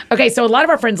bigger? Okay, so a lot of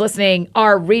our friends listening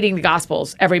are reading the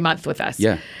Gospels every month with us.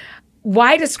 Yeah.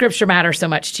 Why does Scripture matter so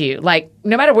much to you? Like,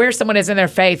 no matter where someone is in their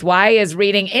faith, why is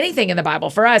reading anything in the Bible?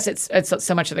 For us, it's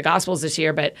so much of the Gospels this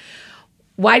year, but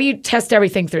why do you test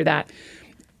everything through that?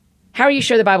 How are you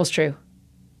sure the Bible's true?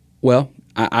 Well,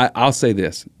 I'll say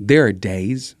this. There are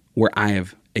days where I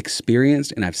have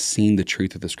experienced and I've seen the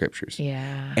truth of the Scriptures.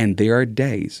 Yeah. And there are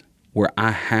days where I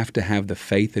have to have the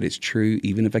faith that it's true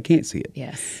even if I can't see it.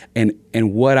 Yes. And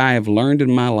what I have learned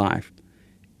in my life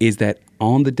is that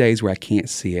on the days where I can't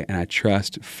see it and I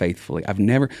trust faithfully,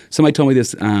 somebody told me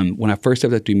this when I first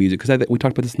started to do music, because we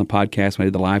talked about this in the podcast when I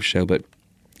did the live show, but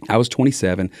I was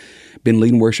 27, been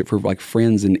leading worship for like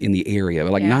friends in the area.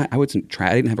 Like I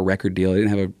didn't have a record deal. I didn't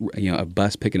have a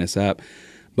bus picking us up.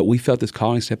 But we felt this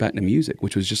calling to step out into music,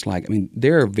 which was just like,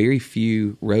 there are very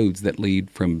few roads that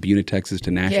lead from Buena, Texas to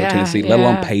Nashville, Tennessee, let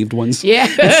alone paved ones. Yeah.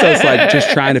 And so it's like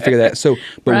just trying to figure that out. So,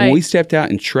 but Right. when we stepped out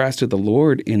and trusted the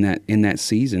Lord in that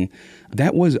season,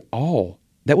 that was all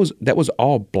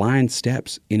blind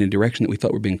steps in a direction that we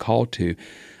felt we were being called to.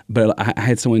 But I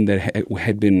had someone that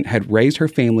had raised her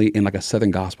family in like a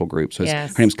Southern gospel group. So her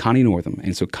name's Connie Northam.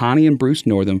 And so Connie and Bruce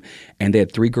Northam, and they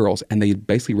had 3 girls, and they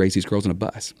basically raised these girls on a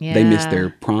bus. Yeah. They missed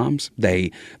their proms.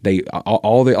 They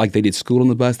did school on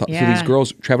the bus. So these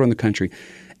girls traveled around the country.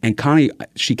 And Connie,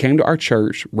 she came to our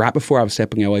church right before I was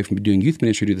stepping away from doing youth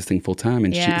ministry to do this thing full time.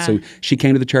 And she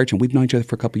came to the church, and we've known each other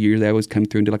for a couple of years. They always come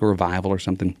through and do like a revival or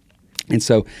something. And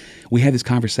so we had this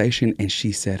conversation, and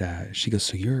she said, she goes,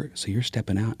 so you're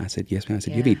stepping out? I said, yes, ma'am. I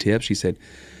said, do you have any tips? She said,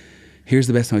 here's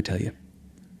the best thing I tell you.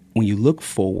 When you look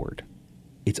forward,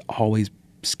 it's always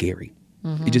scary.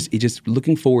 Mm-hmm. It just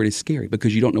looking forward is scary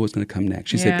because you don't know what's going to come next.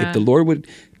 She said, if the Lord would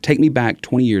take me back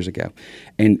 20 years ago,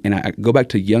 and I go back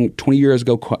to 20 years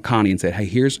ago, Connie, and said, hey,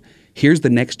 here's the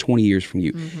next 20 years from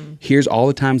you. Mm-hmm. Here's all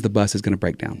the times the bus is going to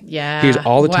break down. Yeah. Here's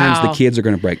all the times the kids are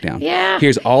going to break down. Yeah.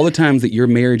 Here's all the times that your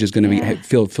marriage is going to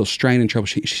feel strained and trouble.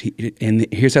 And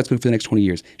here's how it's going to be for the next 20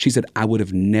 years. She said, I would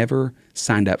have never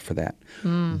signed up for that.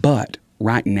 But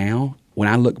right now, when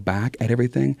I look back at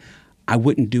everything, I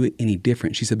wouldn't do it any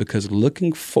different. She said, because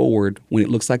looking forward, when it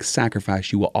looks like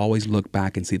sacrifice, you will always look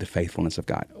back and see the faithfulness of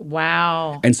God.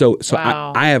 Wow. And so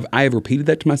Wow. I have repeated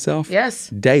that to myself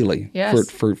daily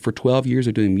for 12 years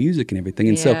of doing music and everything.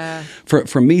 And so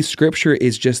for me, Scripture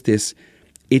is just this.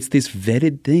 It's this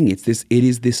vetted thing. It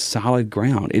is this solid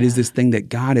ground. It is this thing that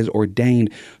God has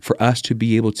ordained for us to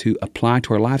be able to apply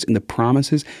to our lives. And the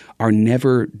promises are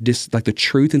never like the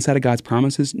truth inside of God's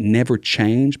promises never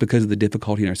change because of the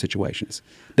difficulty in our situations.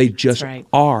 They just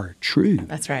are true.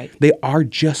 That's right. They are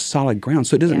just solid ground.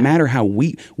 So it doesn't matter how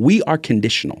we are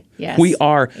conditional. Yes. We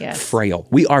are frail.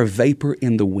 We are vapor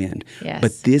in the wind.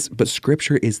 Yes. But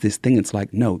Scripture is this thing that's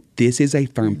like, no, this is a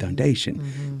firm foundation.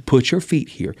 Mm-hmm. Put your feet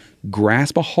here.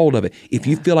 Grasp a hold of it. If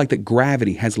you feel like that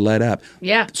gravity has let up,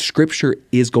 Scripture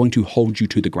is going to hold you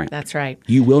to the ground. That's right.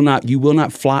 You will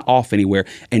not fly off anywhere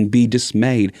and be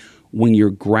dismayed when you're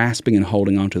grasping and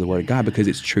holding on to the Word of God because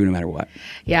it's true no matter what.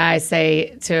 Yeah, I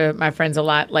say to my friends a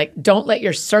lot, like, don't let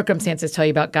your circumstances tell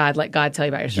you about God. Let God tell you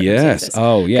about your circumstances. Yes.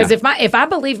 Oh, yeah. Because if I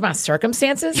believe my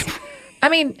circumstances, I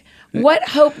mean, what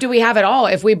hope do we have at all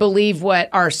if we believe what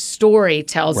our story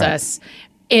tells us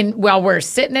while we're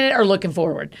sitting in it or looking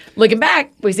forward? Looking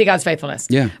back, we see God's faithfulness.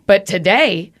 Yeah. But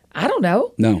today, I don't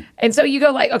know. No. And so you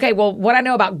go like, okay, well, what I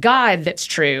know about God that's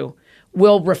true,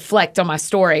 will reflect on my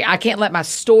story. I can't let my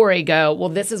story go, well,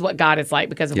 this is what God is like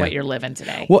because of what you're living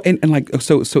today. Well, and like,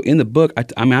 so in the book,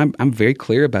 I'm very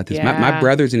clear about this. Yeah. My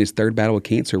brother's in his third battle with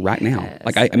cancer right now.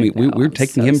 Like, I mean, we're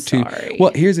taking him to, sorry.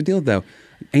 well, here's the deal though.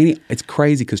 Annie, it's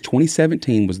crazy because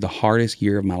 2017 was the hardest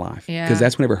year of my life. Yeah. Because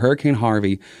that's whenever Hurricane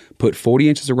Harvey put 40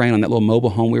 inches of rain on that little mobile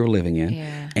home we were living in.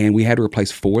 Yeah. And we had to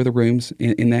replace 4 of the rooms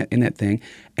in that thing.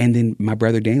 And then my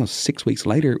brother Daniel, 6 weeks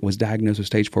later, was diagnosed with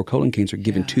stage 4 colon cancer,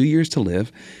 given 2 years to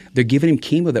live. They're giving him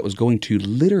chemo that was going to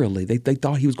literally, they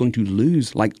thought he was going to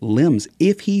lose like limbs.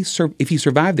 If he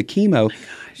survived the chemo,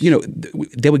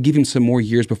 they would give him some more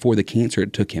years before the cancer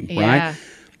took him, right?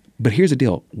 But here's the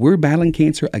deal. We're battling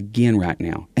cancer again right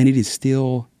now, and it is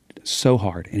still so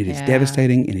hard, and it is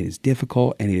devastating, and it is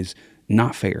difficult, and it is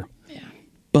not fair. Yeah.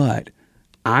 But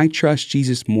I trust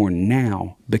Jesus more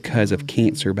now because of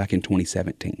cancer back in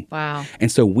 2017. Wow.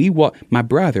 And so my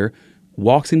brother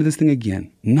walks into this thing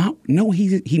again.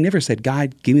 He never said,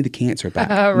 God, give me the cancer back.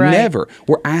 Right. Never.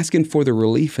 We're asking for the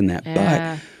relief in that.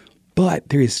 Yeah. But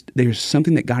there's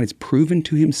something that God has proven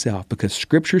to himself because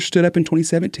Scripture stood up in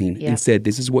 2017 and said,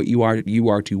 this is what you are. You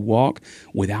are to walk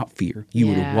without fear.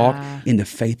 You are to walk in the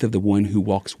faith of the one who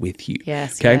walks with you.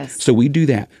 Yes, okay? yes. So we do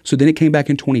that. So then it came back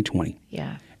in 2020.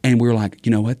 Yeah. And we were like,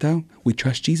 you know what, though? We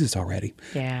trust Jesus already.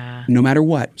 Yeah. No matter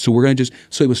what. So we're going to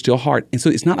so it was still hard. And so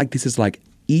it's not like this is like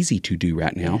easy to do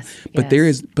right now.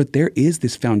 Yes, but there is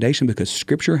this foundation because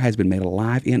Scripture has been made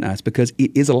alive in us because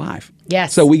it is alive.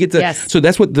 Yes. So we get to, Yes. so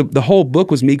that's what the whole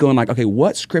book was me going like, okay,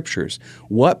 what Scriptures,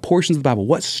 what portions of the Bible,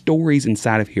 what stories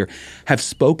inside of here have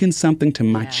spoken something to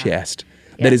my chest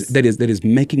that is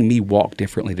making me walk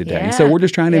differently today. And so we're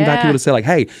just trying to invite people to say like,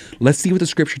 hey, let's see what the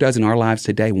Scripture does in our lives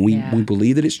today when we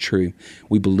believe that it's true.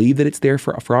 We believe that it's there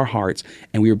for our hearts,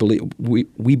 and we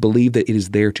believe that it is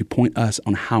there to point us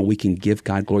on how we can give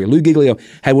God glory. Lou Giglio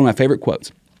had one of my favorite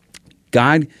quotes.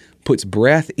 God puts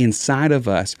breath inside of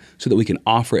us so that we can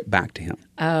offer it back to him.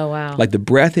 Oh, wow. Like the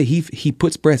breath that he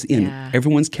puts breath in. Yeah.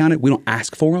 Everyone's counted. We don't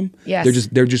ask for them. Yes.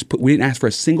 They're just put, we didn't ask for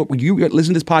a single, you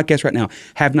listen to this podcast right now,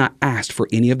 have not asked for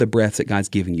any of the breaths that God's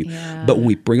given you. Yeah. But when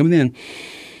we bring them in,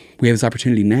 we have this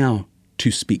opportunity now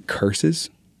to speak curses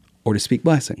or to speak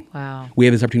blessing. Wow. We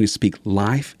have this opportunity to speak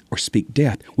life or speak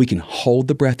death. We can hold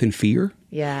the breath in fear.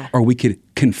 Yeah. Or we could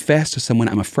confess to someone,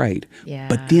 I'm afraid. Yeah.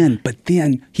 But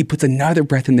then he puts another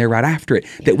breath in there right after it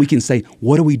that we can say,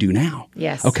 what do we do now?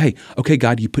 Yes. Okay,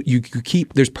 God, you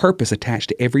keep, there's purpose attached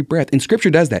to every breath. And Scripture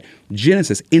does that.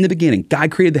 Genesis, in the beginning,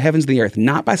 God created the heavens and the earth,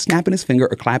 not by snapping his finger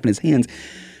or clapping his hands.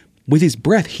 With his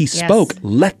breath, he spoke,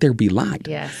 let there be light.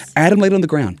 Yes. Adam laid on the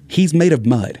ground. He's made of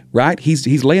mud, right?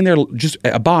 He's laying there just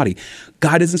a body.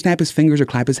 God doesn't snap his fingers or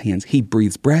clap his hands. He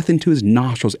breathes breath into his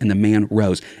nostrils and the man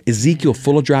rose. Ezekiel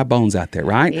full of dry bones out there,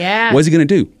 right? Yeah. What is he going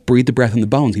to do? Breathe the breath in the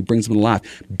bones. He brings them to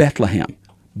life. Bethlehem,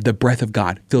 the breath of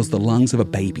God fills the lungs of a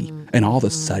baby. And all of a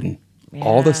sudden,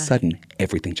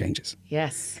 everything changes.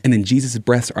 Yes. And then Jesus'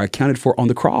 breaths are accounted for on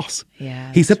the cross.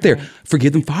 Yeah, He's up there, right.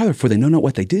 forgive them, Father, for they know not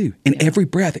what they do. And every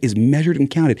breath is measured and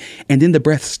counted. And then the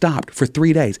breath stopped for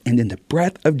 3 days. And then the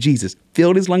breath of Jesus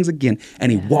filled his lungs again,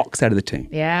 and he walks out of the tomb.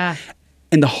 Yeah.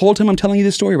 And the whole time I'm telling you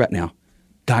this story right now,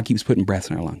 God keeps putting breaths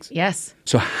in our lungs. Yes.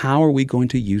 So how are we going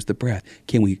to use the breath?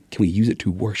 Can we use it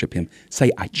to worship him?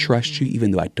 Say, I trust you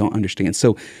even though I don't understand.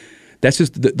 So that's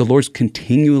just the Lord's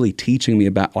continually teaching me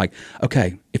about like,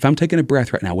 okay, if I'm taking a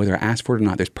breath right now, whether I ask for it or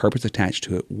not, there's purpose attached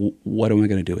to it. What am I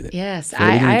going to do with it? Yes. What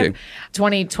are we gonna do?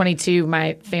 2022,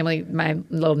 my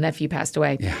little nephew passed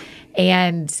away. Yeah.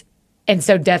 And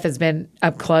so death has been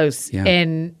up close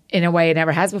in a way it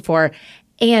never has before.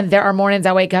 And there are mornings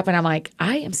I wake up and I'm like,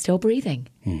 I am still breathing.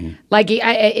 Mm-hmm. Like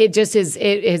it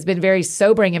has been very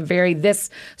sobering and very this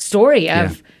story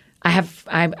of I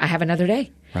have another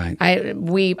day. Right.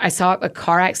 I saw a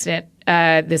car accident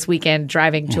this weekend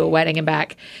driving to a wedding and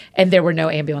back, and there were no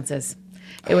ambulances.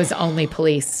 It was only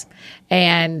police.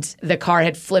 And the car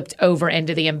had flipped over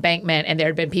into the embankment, and there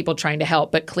had been people trying to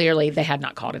help, but clearly they had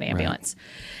not called an ambulance.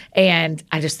 Right. And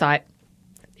I just thought,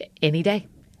 any day.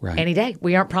 Right. Any day.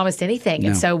 We aren't promised anything. No.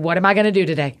 And so what am I going to do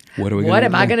today? What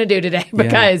am I going to do today?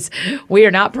 Because we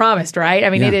are not promised, right?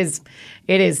 I mean, it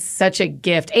is such a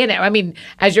gift. And I mean,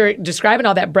 as you're describing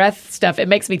all that breath stuff, it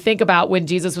makes me think about when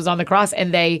Jesus was on the cross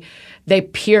and they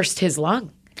pierced his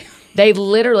lung. They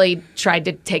literally tried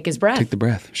to take his breath. Take the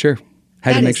breath. Sure.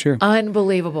 Had to make sure.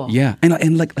 Unbelievable. Yeah.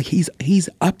 And like he's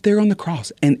up there on the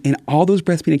cross and all those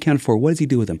breaths being accounted for, what does he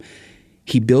do with them?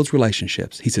 He builds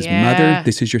relationships. He says, Mother,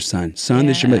 this is your son. Son,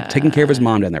 this is your mother. Taking care of his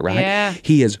mom down there, right? Yeah.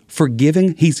 He is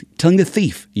forgiving. He's telling the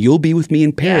thief, you'll be with me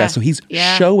in paradise. So he's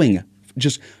showing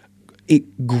just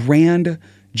grand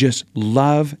just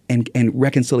love and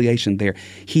reconciliation there.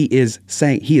 He is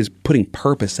putting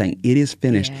purpose, saying it is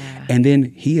finished. Yeah. And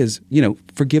then he is,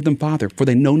 forgive them, Father, for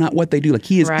they know not what they do. Like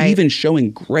he is even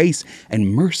showing grace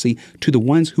and mercy to the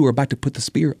ones who are about to put the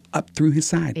spear up through his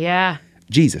side. Yeah.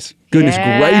 Jesus, goodness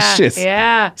gracious.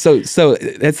 Yeah. So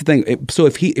that's the thing. So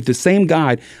if the same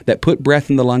God that put breath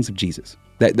in the lungs of Jesus,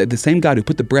 that the same God who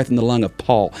put the breath in the lung of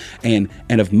Paul and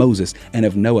of Moses and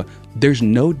of Noah, there's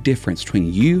no difference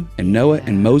between you and Noah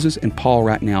and Moses and Paul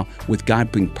right now with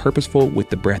God being purposeful with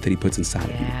the breath that he puts inside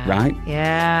of you, right?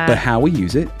 Yeah. But how we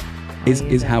use it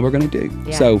is how we're going to do.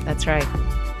 Yeah, so that's right.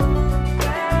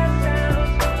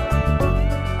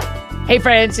 Hey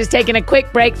friends, just taking a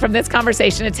quick break from this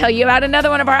conversation to tell you about another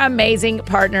one of our amazing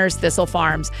partners, Thistle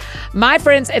Farms. My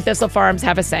friends at Thistle Farms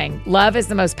have a saying, love is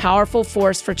the most powerful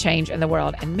force for change in the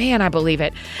world. And man, I believe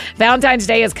it. Valentine's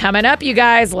Day is coming up, you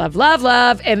guys. Love, love,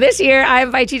 love. And this year, I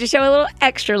invite you to show a little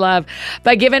extra love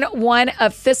by giving one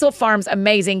of Thistle Farms'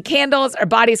 amazing candles or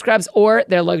body scrubs or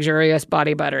their luxurious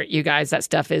body butter. You guys, that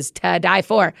stuff is to die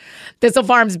for. Thistle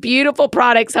Farms' beautiful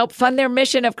products help fund their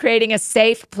mission of creating a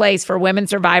safe place for women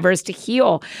survivors to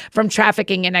heal from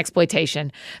trafficking and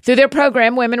exploitation. Through their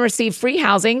program, women receive free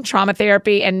housing, trauma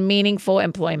therapy, and meaningful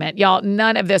employment. Y'all,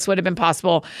 none of this would have been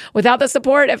possible without the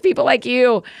support of people like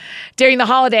you. During the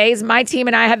holidays, my team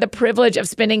and I had the privilege of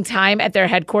spending time at their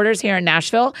headquarters here in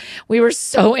Nashville. We were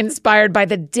so inspired by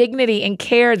the dignity and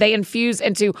care they infuse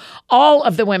into all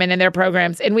of the women in their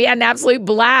programs, and we had an absolute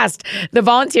blast. The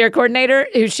volunteer coordinator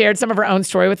who shared some of her own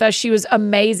story with us, she was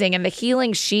amazing, and the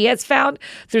healing she has found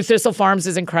through Thistle Farms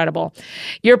is incredible.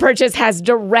 Your purchase has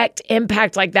direct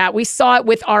impact like that. We saw it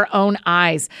with our own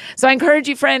eyes. So I encourage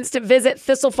you, friends, to visit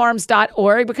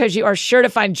thistlefarms.org because you are sure to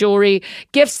find jewelry,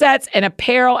 gift sets, and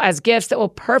apparel as gifts that will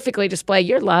perfectly display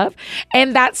your love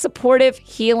and that supportive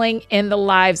healing in the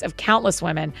lives of countless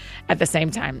women at the same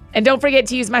time. And don't forget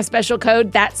to use my special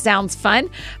code, That Sounds Fun,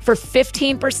 for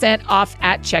 15% off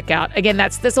at checkout. Again,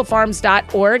 that's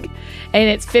thistlefarms.org, and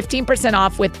it's 15%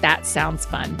 off with That Sounds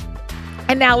Fun.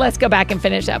 And now let's go back and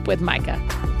finish up with Micah.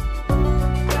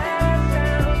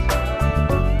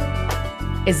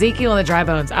 Ezekiel and the Dry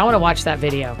Bones. I want to watch that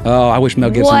video. Oh, I wish Mel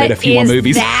Gibson made a few more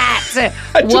movies.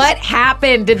 What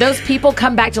happened? Did those people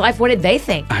come back to life? What did they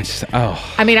think?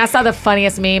 I mean, I saw the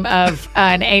funniest meme of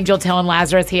an angel telling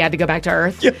Lazarus he had to go back to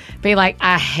Earth. Yeah. Being like,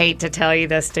 I hate to tell you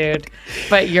this, dude,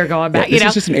 but you're going back. This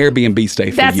is just an Airbnb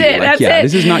stay for that's you. It. That's it.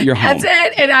 This is not your home. That's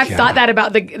it. And I've thought that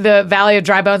about the Valley of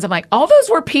Dry Bones. I'm like, all those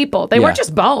were people. They weren't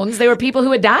just bones. They were people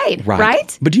who had died,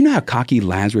 right? But do you know how cocky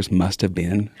Lazarus must have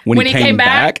been when he came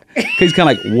back? He's kind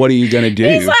of like, what are you going to do?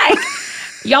 He's like,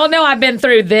 y'all know I've been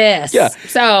through this. Yeah.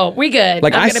 So we good.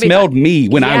 Like I smelled me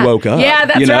when I woke up. Yeah,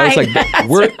 that's right.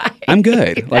 It's like, I'm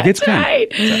good. Like it's fine.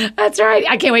 That's right.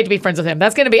 I can't wait to be friends with him.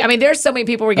 That's going to be, there's so many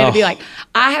people we're going to be like,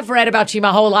 I have read about you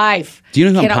my whole life. Do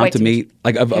you know who I'm pumped to meet?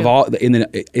 Like of all,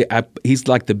 he's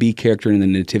like the B character in the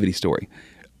Nativity story.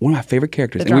 One of my favorite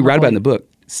characters. And we write about it in the book.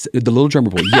 The little drummer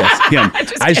boy. Yes, him. I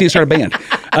just need to start a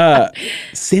band.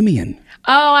 Simeon.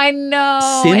 Oh, I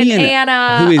know. Simeon, and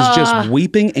Anna. who is just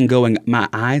weeping and going, my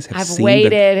eyes have seen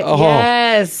waited.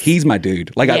 Yes. He's my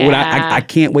dude. Like I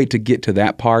can't wait to get to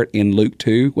that part in Luke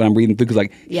 2 when I'm reading through because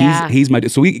he's my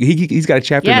dude. So he's got a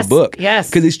chapter in the book. Yes.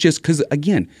 Because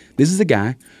again, this is a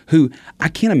guy who I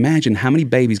can't imagine how many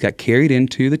babies got carried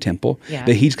into the temple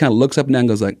that he just kind of looks up and down and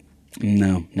goes like,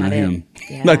 no, not him.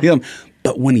 Yeah. Not him.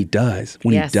 But when he does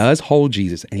hold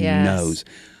Jesus and he knows,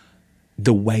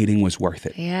 the waiting was worth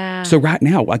it. Yeah. So right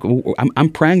now, like I'm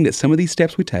praying that some of these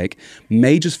steps we take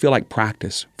may just feel like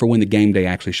practice for when the game day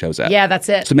actually shows up. Yeah, that's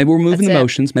it. So maybe we're moving the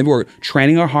motions. Maybe we're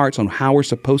training our hearts on how we're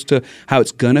supposed to, how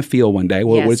it's going to feel one day,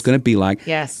 what it's going to be like.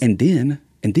 Yes. And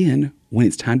then when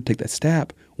it's time to take that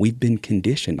step, we've been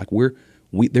conditioned. Like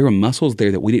there are muscles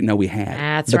there that we didn't know we had.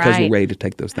 That's because right. we're ready to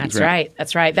take those things.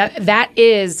 That's right. That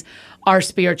is our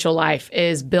spiritual life,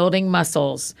 is building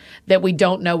muscles that we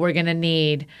don't know we're going to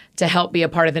need to help be a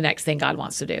part of the next thing God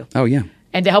wants to do. Oh, yeah.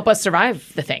 And to help us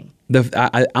survive the thing.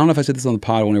 I don't know if I said this on the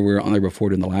pod when we were on there before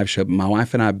doing the live show, but my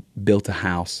wife and I built a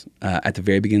house at the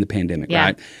very beginning of the pandemic,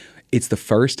 right? It's the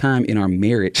first time in our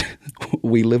marriage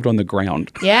we lived on the ground.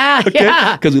 Yeah,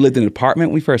 yeah. Because we lived in an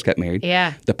apartment when we first got married.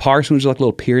 Yeah. The Parson was like a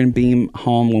little pier and beam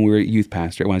home when we were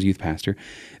when I was a youth pastor.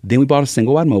 Then we bought a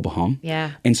single-wide mobile home.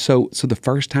 Yeah. And so the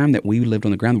first time that we lived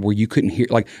on the ground where you couldn't hear,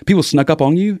 like people snuck up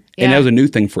on you, and that was a new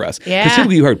thing for us. Yeah. Because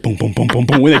typically you heard boom, boom, boom, boom,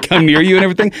 boom when they come near you and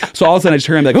everything. So all of a sudden I just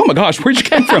heard them like, oh my gosh, where'd you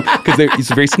come from? Because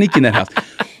it's very sneaky in that house.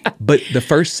 But the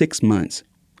first 6 months,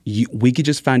 we could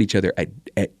just find each other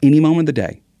at any moment of the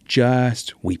day,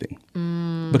 just weeping.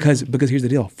 Because here's the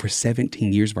deal. For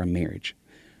 17 years of our marriage,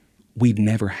 we'd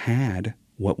never had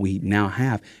what we now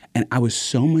have. And I was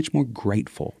so much more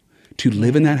grateful to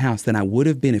live in that house than I would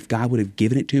have been if God would have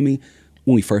given it to me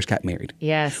when we first got married.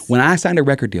 Yes. When I signed a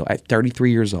record deal at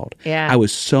 33 years old, Yeah. I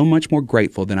was so much more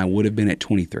grateful than I would have been at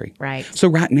 23. Right. So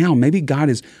right now, maybe God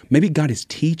is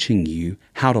teaching you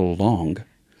how to long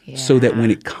so that when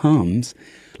it comes,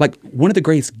 like one of the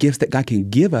greatest gifts that God can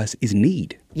give us is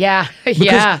need. Yeah.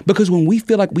 Because when we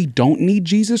feel like we don't need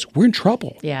Jesus, we're in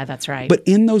trouble. Yeah, that's right. But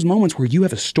in those moments where you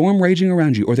have a storm raging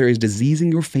around you, or there is disease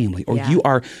in your family, or you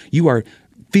are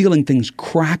feeling things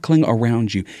crackling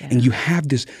around you, and you have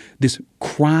this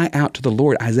cry out to the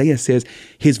Lord. Isaiah says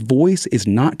his voice is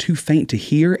not too faint to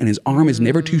hear, and his arm is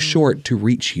never too short to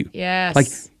reach you. Yes. Like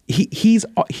he's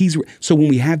so when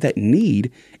we have that need,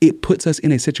 it puts us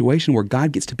in a situation where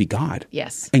God gets to be God.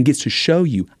 Yes. And gets to show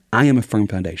you, I am a firm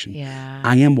foundation. Yeah.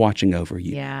 I am watching over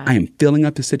you. Yeah. I am filling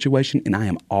up the situation, and I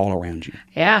am all around you.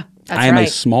 Yeah, that's I am right.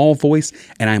 a small voice,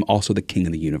 and I am also the king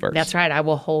of the universe. That's right. I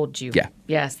will hold you. Yeah.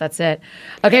 Yes, that's it.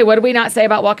 Okay, what did we not say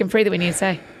about Walking Free that we need to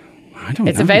say? I don't know.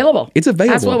 It's available. It's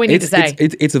available. That's what we need to say.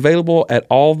 It's available at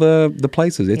all the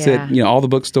places. It's Yeah. at all the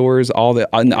bookstores. The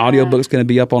audio book's going to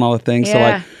be up on all the things. Yeah. So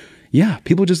like, yeah,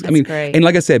 people just. Great. And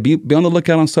like I said, be on the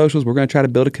lookout on socials. We're going to try to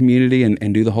build a community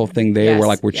and do the whole thing there. Yes, Where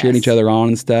like we're cheering each other on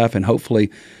and stuff. And hopefully,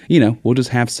 we'll just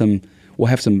have some. We'll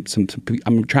have some.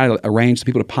 I'm trying to arrange some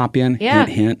people to pop in. Yeah.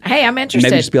 Hint. Hey, I'm interested.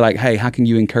 Maybe just be like, hey, how can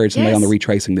you encourage somebody on the Yes.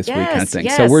 retracing this week kind of thing.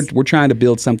 Yes. So we're trying to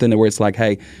build something where it's like,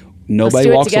 hey. Nobody Let's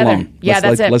do it walks together. alone. Yeah,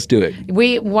 that's it. Let's do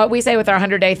it. What we say with our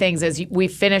 100-day things is we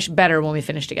finish better when we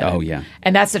finish together. Oh, yeah.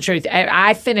 And that's the truth.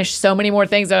 I finish so many more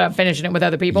things that I'm finishing it with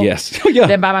other people. Yes. Yeah.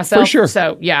 Than by myself. For sure.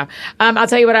 So, yeah. I'll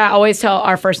tell you what I always tell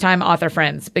our first-time author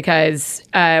friends, because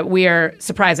we are,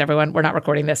 surprise everyone, we're not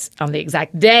recording this on the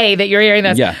exact day that you're hearing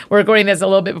this. Yeah. We're recording this a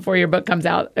little bit before your book comes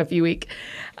out a few weeks.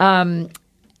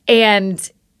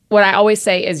 And what I always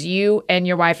say is you and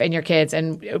your wife and your kids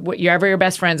and your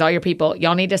best friends, all your people,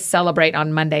 y'all need to celebrate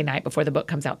on Monday night before the book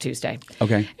comes out Tuesday.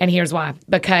 Okay. And here's why.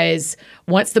 Because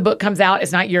once the book comes out,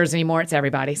 it's not yours anymore, it's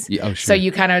everybody's. Yeah, oh, sure. So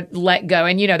you kind of let go.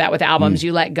 And you know that with albums,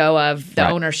 you let go of the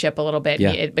Right. ownership a little bit.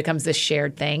 Yeah. It becomes this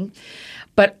shared thing.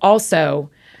 But also,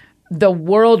 the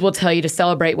world will tell you to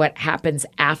celebrate what happens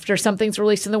after something's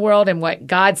released in the world. And what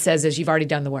God says is you've already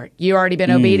done the work. You've already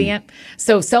been obedient.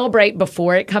 So celebrate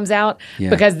before it comes out,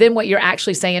 because then what you're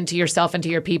actually saying to yourself and to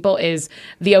your people is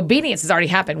the obedience has already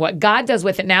happened. What God does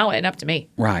with it now isn't up to me.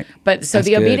 Right. But so That's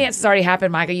the good. obedience has already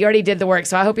happened, Micah. You already did the work.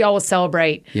 So I hope y'all will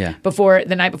celebrate before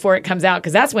the night before it comes out,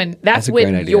 because that's when a great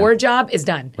idea. your job is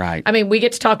done. Right. I mean, we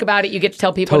get to talk about it. You get to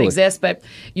tell people Totally. it exists, but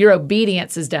your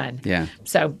obedience is done. Yeah.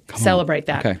 So celebrate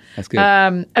that. Okay, that's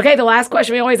good. Okay, the last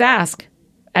question we always ask,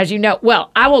 as you know,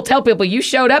 well, I will tell people you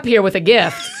showed up here with a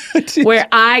gift where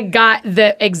I got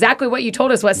exactly what you told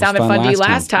us what sounded fun to you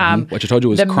last time. What I told you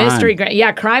was the crime.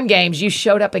 mystery, crime games. You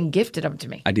showed up and gifted them to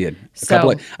me. I did.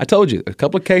 So- I told you, a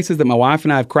couple of cases that my wife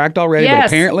and I have cracked already, Yes. but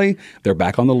apparently they're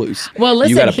back on the loose. Well, listen,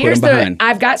 you gotta put here's them behind.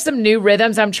 I've got some new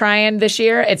rhythms I'm trying this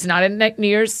year. It's not a New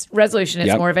Year's resolution. It's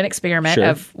Yep. more of an experiment Sure.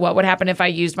 of what would happen if I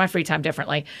used my free time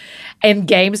differently. And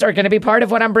games are going to be part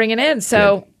of what I'm bringing in.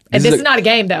 So, and this is not a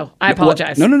game, though. I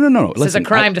apologize. No. This is a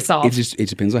crime to solve. It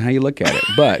depends on how you look at it.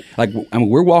 But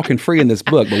we're walking free in this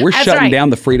book, but we're That's shutting right. down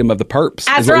the freedom of the perps.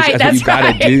 That's is what, right. That's what you got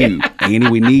That's to do, Annie.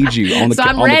 We need you on the So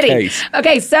I'm on ready. the case.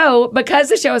 Okay, so because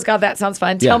the show is called That Sounds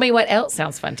Fun, tell Yeah. me what else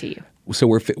sounds fun to you. So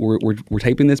we're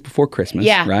taping this before Christmas,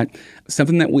 Yeah. right?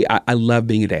 Something that I love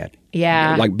being a dad.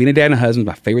 Yeah. Like being a dad and a husband is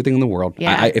my favorite thing in the world.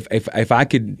 Yeah. If I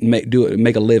could make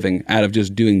a living out of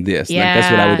just doing this, like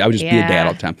that's what I would just be a dad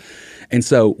all the time. And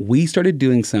so we started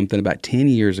doing something about 10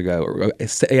 years ago,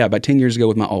 about 10 years ago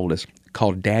with my oldest,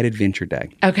 called Dad Adventure Day.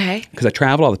 Okay. Because I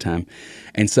travel all the time.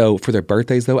 And so for their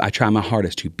birthdays, though, I try my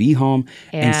hardest to be home.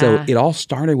 And so Yeah. it all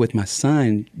started with my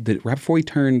son that right before he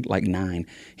turned like 9,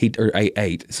 or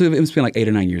 8. So it was been like 8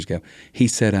 or 9 years ago. He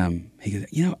said, he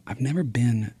goes, I've never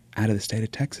been out of the state of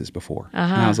Texas before.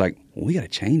 And I was like, well, we got to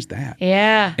change that.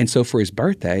 Yeah. And so for his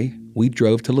birthday, we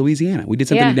drove to Louisiana. We did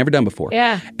something he'd never done before.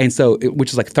 Yeah. And so,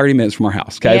 which is like 30 minutes from our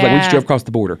house. Okay. Like we just Yeah. drove across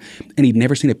the border. And he'd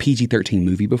never seen a PG-13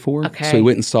 movie before. Okay. So he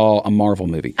went and saw a Marvel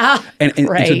movie. And so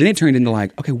great. then it turned into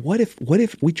like, okay, what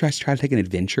if we try to take an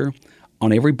adventure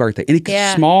on every birthday? And it's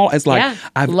Yeah. small as like,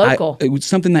 Yeah. Local. it was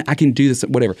something that I can do this,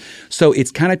 whatever. So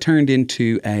it's kind of turned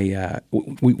into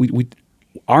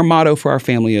our motto for our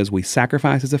family is we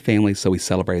sacrifice as a family, so we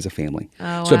celebrate as a family.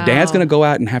 Oh, so if Dad's wow. going to go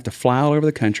out and have to fly all over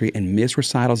the country and miss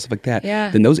recitals and stuff like that, Yeah.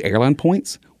 then those airline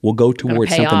points will go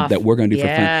towards pay something off. that we're going to do for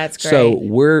Yeah, fun. that's So great.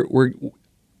 we're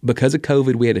because of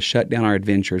COVID, we had to shut down our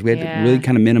adventures. We had Yeah. to really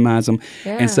kind of minimize them.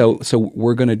 Yeah. And so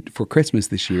we're going to, for Christmas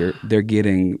this year, they're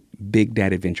getting Big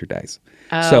Dad Adventure Days.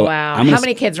 Oh, So wow. I'm gonna How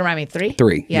many kids remind me? 3?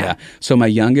 3, yeah. So my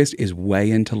youngest is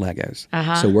way into Legos.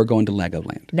 Uh-huh. So we're going to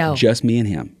Legoland. No. Just me and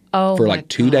him. Oh, for my like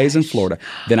 2 days in gosh. Florida.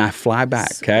 Then I fly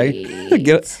back, okay?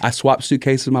 I swap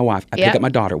suitcases with my wife. I Yep. pick up my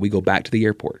daughter. We go back to the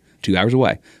airport, 2 hours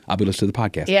away. I'll be listening to the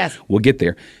podcast. Yes. We'll get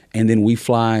there. And then we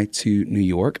fly to New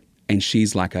York. And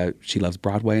she's like she loves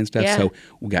Broadway and stuff. Yeah. So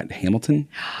we got Hamilton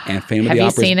and Phantom Have of the you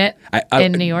Opera. seen it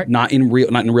in New York? Not in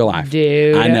real life.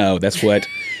 Dude. I know. That's what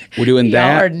we're doing. Y'all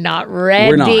that are not ready.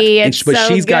 we're not. It's But so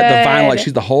she's got the vinyl, like good.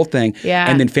 she's the whole thing. Yeah.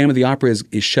 And then Phantom of the Opera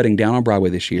is shutting down on Broadway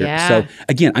this year. Yeah. So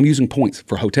again, I'm using points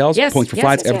for hotels, Yes, points for yes,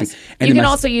 flights, yes, everything. yes. And You then can my-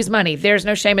 also use money. There's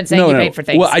no shame in saying no, you no. paid for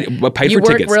things. Well, I paid you for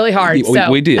worked tickets. really hard. We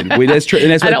So. did. That's true.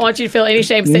 And that's I what- don't want you to feel any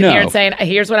shame sitting No. here and saying,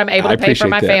 here's what I'm able I to pay for appreciate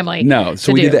my that. family. No, so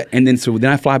to we do. did that, and then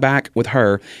I fly back with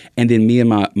her, and then me and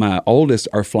my oldest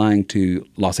are flying to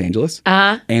Los Angeles,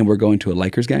 and we're going to a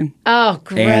Lakers game. Oh,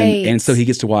 great. And so he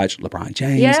gets to watch LeBron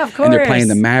James. Yeah, of And they're playing course.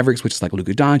 the Mavericks, which is like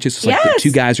Luka Doncic. It's like Yes. the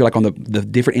two guys are like on the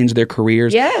different ends of their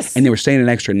careers. Yes. And they were staying an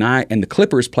extra night, and the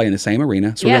Clippers play in the same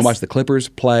arena. So we're Yes. going to watch the Clippers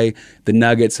play the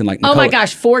Nuggets and like. Oh my Nikola-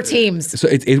 gosh, 4 teams. So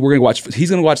we're going to watch.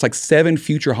 He's going to watch like 7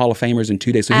 future Hall of Famers in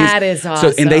 2 days. So That is So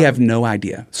and they awesome. have no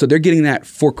idea. So they're getting that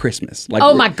for Christmas. Like Oh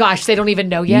we're- my goch, they don't even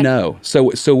know yet. no.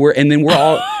 So we're and then we're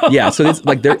all yeah. So it's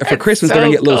like for Christmas they're gonna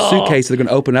so get little cool. suitcases. They're gonna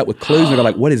open up with clues. And they're gonna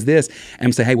like, what is this? And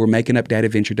I'm saying, hey, we're making up Dad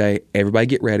Adventure Day. Everybody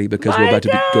get ready because we're My about to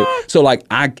go. God. So like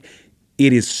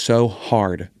it is so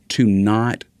hard to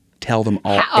not tell them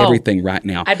all How? everything right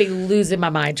now. I'd be losing my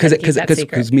mind trying to keep that secret.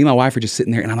 Because me and my wife are just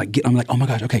sitting there and I'm like, oh my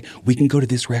gosh, okay, we can go to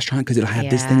this restaurant because it'll have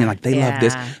this thing and like they love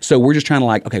this. Yeah. So we're just trying to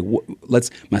like, okay,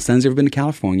 my son's never been to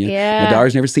California. Yeah. My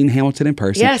daughter's never seen Hamilton in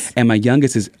person. Yes. And my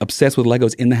youngest is obsessed with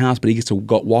Legos in the house, but he gets to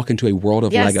walk into a world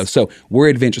of Yes. Legos. So we're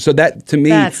adventurous. So that to me,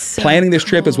 That's so planning this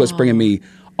trip is what's bringing me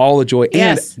all the joy.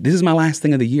 Yes. And this is my last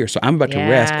thing of the year. So I'm about to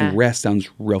rest, Yeah. and rest sounds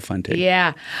real fun too.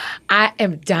 Yeah. I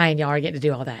am dying y'all are getting to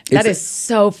do all that. That is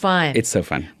so fun. It's so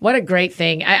fun. What a great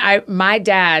thing. My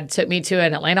dad took me to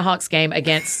an Atlanta Hawks game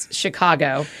against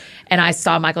Chicago. And I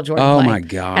saw Michael Jordan Oh, play. my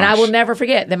gosh. And I will never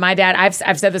forget that my dad,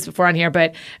 I've said this before on here,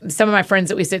 but some of my friends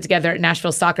that we sit together at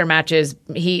Nashville soccer matches,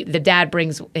 the dad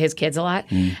brings his kids a lot.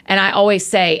 Mm. And I always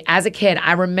say, as a kid,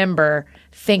 I remember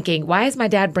thinking, why is my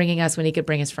dad bringing us when he could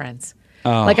bring his friends?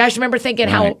 Like I just remember thinking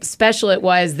how right. special it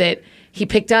was that he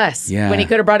picked us Yeah. when he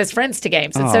could have brought his friends to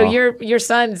games. And so Aw. your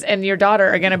sons and your daughter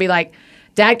are going to be like,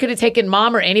 Dad could have taken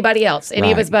Mom or anybody else, any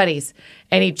of Right. his buddies,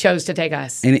 and he chose to take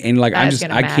us. And like That's I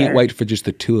gonna can't matter. wait for just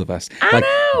the two of us, like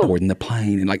know. boarding the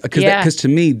plane and like because Yeah. to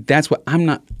me that's what I'm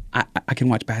not. I can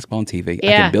watch basketball on TV. I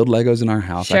Yeah. can build Legos in our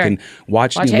house. Sure. I can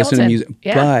watch listen to Hamilton. music,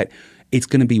 Yeah. but it's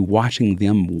going to be watching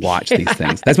them watch these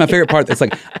things. That's my favorite part. It's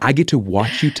like I get to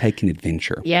watch you take an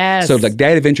adventure. Yes. So like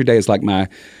Dad Adventure Day is like my.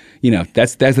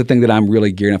 That's the thing that I'm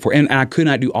really gearing up for. And I could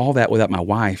not do all that without my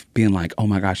wife being like, oh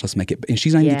my gosh, let's make it. And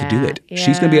she's not even get to do it.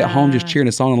 She's going to be at home just cheering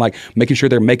us on and like making sure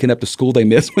they're making up the school they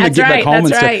missed when That's they get right, back home that's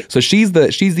and stuff. right. So she's the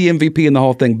MVP in the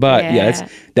whole thing. But Yeah.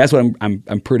 that's what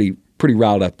I'm pretty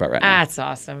riled up about right now. That's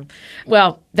awesome.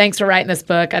 Well, thanks for writing this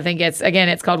book. I think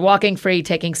it's called Walking Free,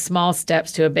 Taking Small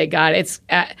Steps to a Big God. It's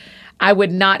I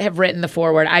would not have written the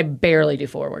foreword. I barely do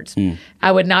forewords.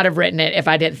 I would not have written it if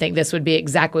I didn't think this would be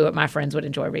exactly what my friends would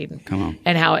enjoy reading. Come on.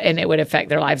 And it would affect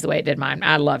their lives the way it did mine.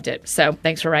 I loved it. So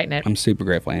thanks for writing it. I'm super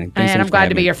grateful, Annie. Thanks so And much I'm for glad to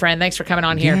having be me. your friend. Thanks for coming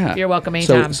on here. Yeah. You're welcome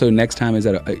anytime. So next time is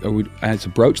it's a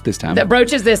brooch this time. The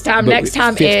brooches this time. But Next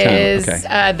time fifth time, is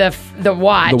okay. the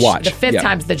watch. The watch, The fifth yeah.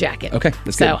 time's the jacket. Okay,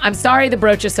 that's so good. I'm sorry the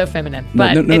brooch is so feminine,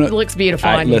 but No. it looks beautiful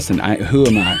on you. Listen, who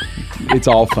am I? It's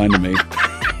all fun to me.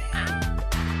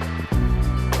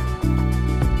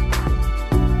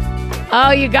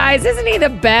 Oh, you guys, isn't he the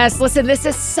best? Listen, this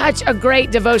is such a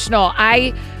great devotional.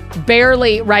 I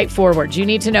barely write forwards. You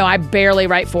need to know I barely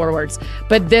write forwards,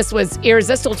 but this was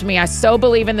irresistible to me. I so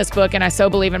believe in this book and I so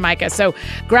believe in Micah. So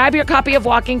grab your copy of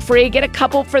Walking Free, get a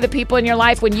couple for the people in your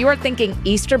life. When you are thinking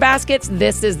Easter baskets,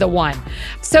 this is the one.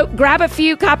 So grab a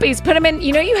few copies, put them in,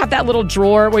 you have that little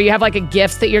drawer where you have like a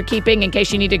gift that you're keeping in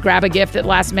case you need to grab a gift at the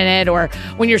last minute, or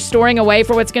when you're storing away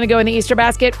for what's going to go in the Easter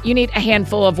basket, you need a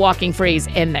handful of Walking Frees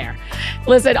in there.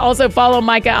 Listen, also follow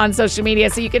Micah on social media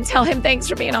so you can tell him thanks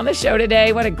for being on the show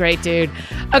today. What a great dude.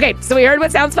 Okay, so we heard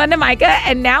what sounds fun to Micah,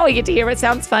 and now we get to hear what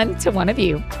sounds fun to one of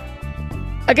you.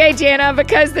 Okay, Jana,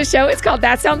 because the show is called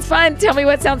That Sounds Fun, tell me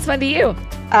what sounds fun to you.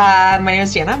 My name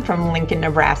is Jana. I'm from Lincoln,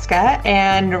 Nebraska.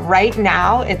 And right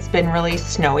now it's been really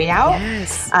snowy out.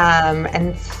 Yes.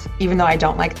 And even though I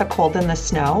don't like the cold and the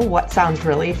snow, what sounds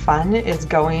really fun is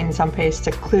going someplace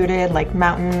secluded, like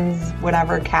mountains,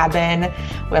 whatever, cabin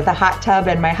with a hot tub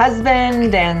and my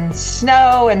husband and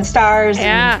snow and stars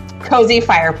and cozy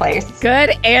fireplace.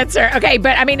 Good answer. Okay,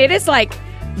 but I mean, it is like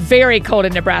very cold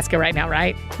in Nebraska right now,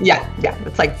 right? Yeah.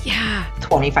 It's like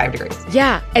 25 degrees.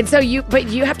 Yeah. And so you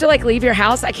have to like leave your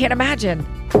house? I can't imagine.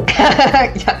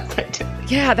 Yes, I do.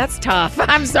 Yeah, that's tough.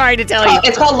 I'm sorry to tell you.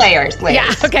 It's called layers.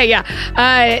 Yeah, okay,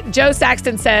 yeah. Joe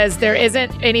Saxton says there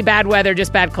isn't any bad weather,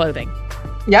 just bad clothing.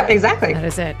 Yep, exactly. That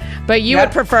is it. But you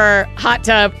would prefer hot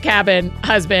tub, cabin,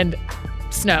 husband,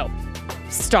 snow,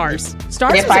 stars.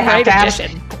 Stars is a great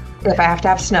addition. If I have to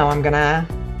have snow, I'm going to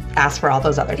ask for all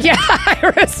those other things.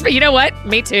 Yeah, you know what?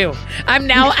 Me too. I'm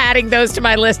now adding those to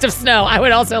my list of snow. I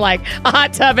would also like a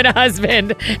hot tub and a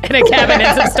husband and a cabin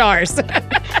and some stars.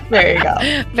 There you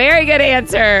go. Very good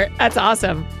answer. That's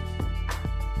awesome.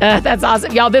 That's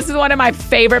awesome. Y'all, this is one of my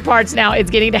favorite parts now. It's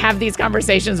getting to have these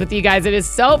conversations with you guys. It is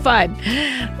so fun.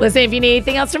 Listen, if you need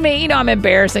anything else from me, you know I'm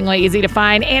embarrassingly easy to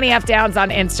find. Annie F. Downs on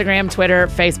Instagram, Twitter,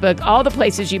 Facebook, all the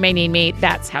places you may need me.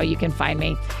 That's how you can find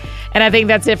me. And I think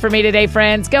that's it for me today,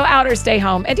 friends. Go out or stay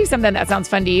home and do something that sounds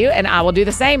fun to you, and I will do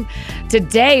the same.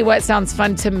 Today, what sounds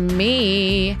fun to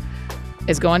me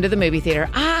is going to the movie theater.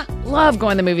 I love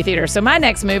going to the movie theater. So my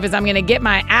next move is I'm going to get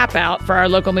my app out for our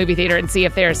local movie theater and see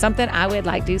if there is something I would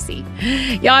like to see.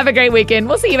 Y'all have a great weekend.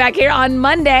 We'll see you back here on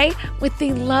Monday with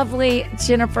the lovely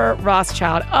Jennifer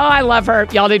Rothschild. Oh, I love her.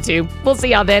 Y'all do too. We'll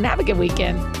see y'all then. Have a good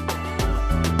weekend.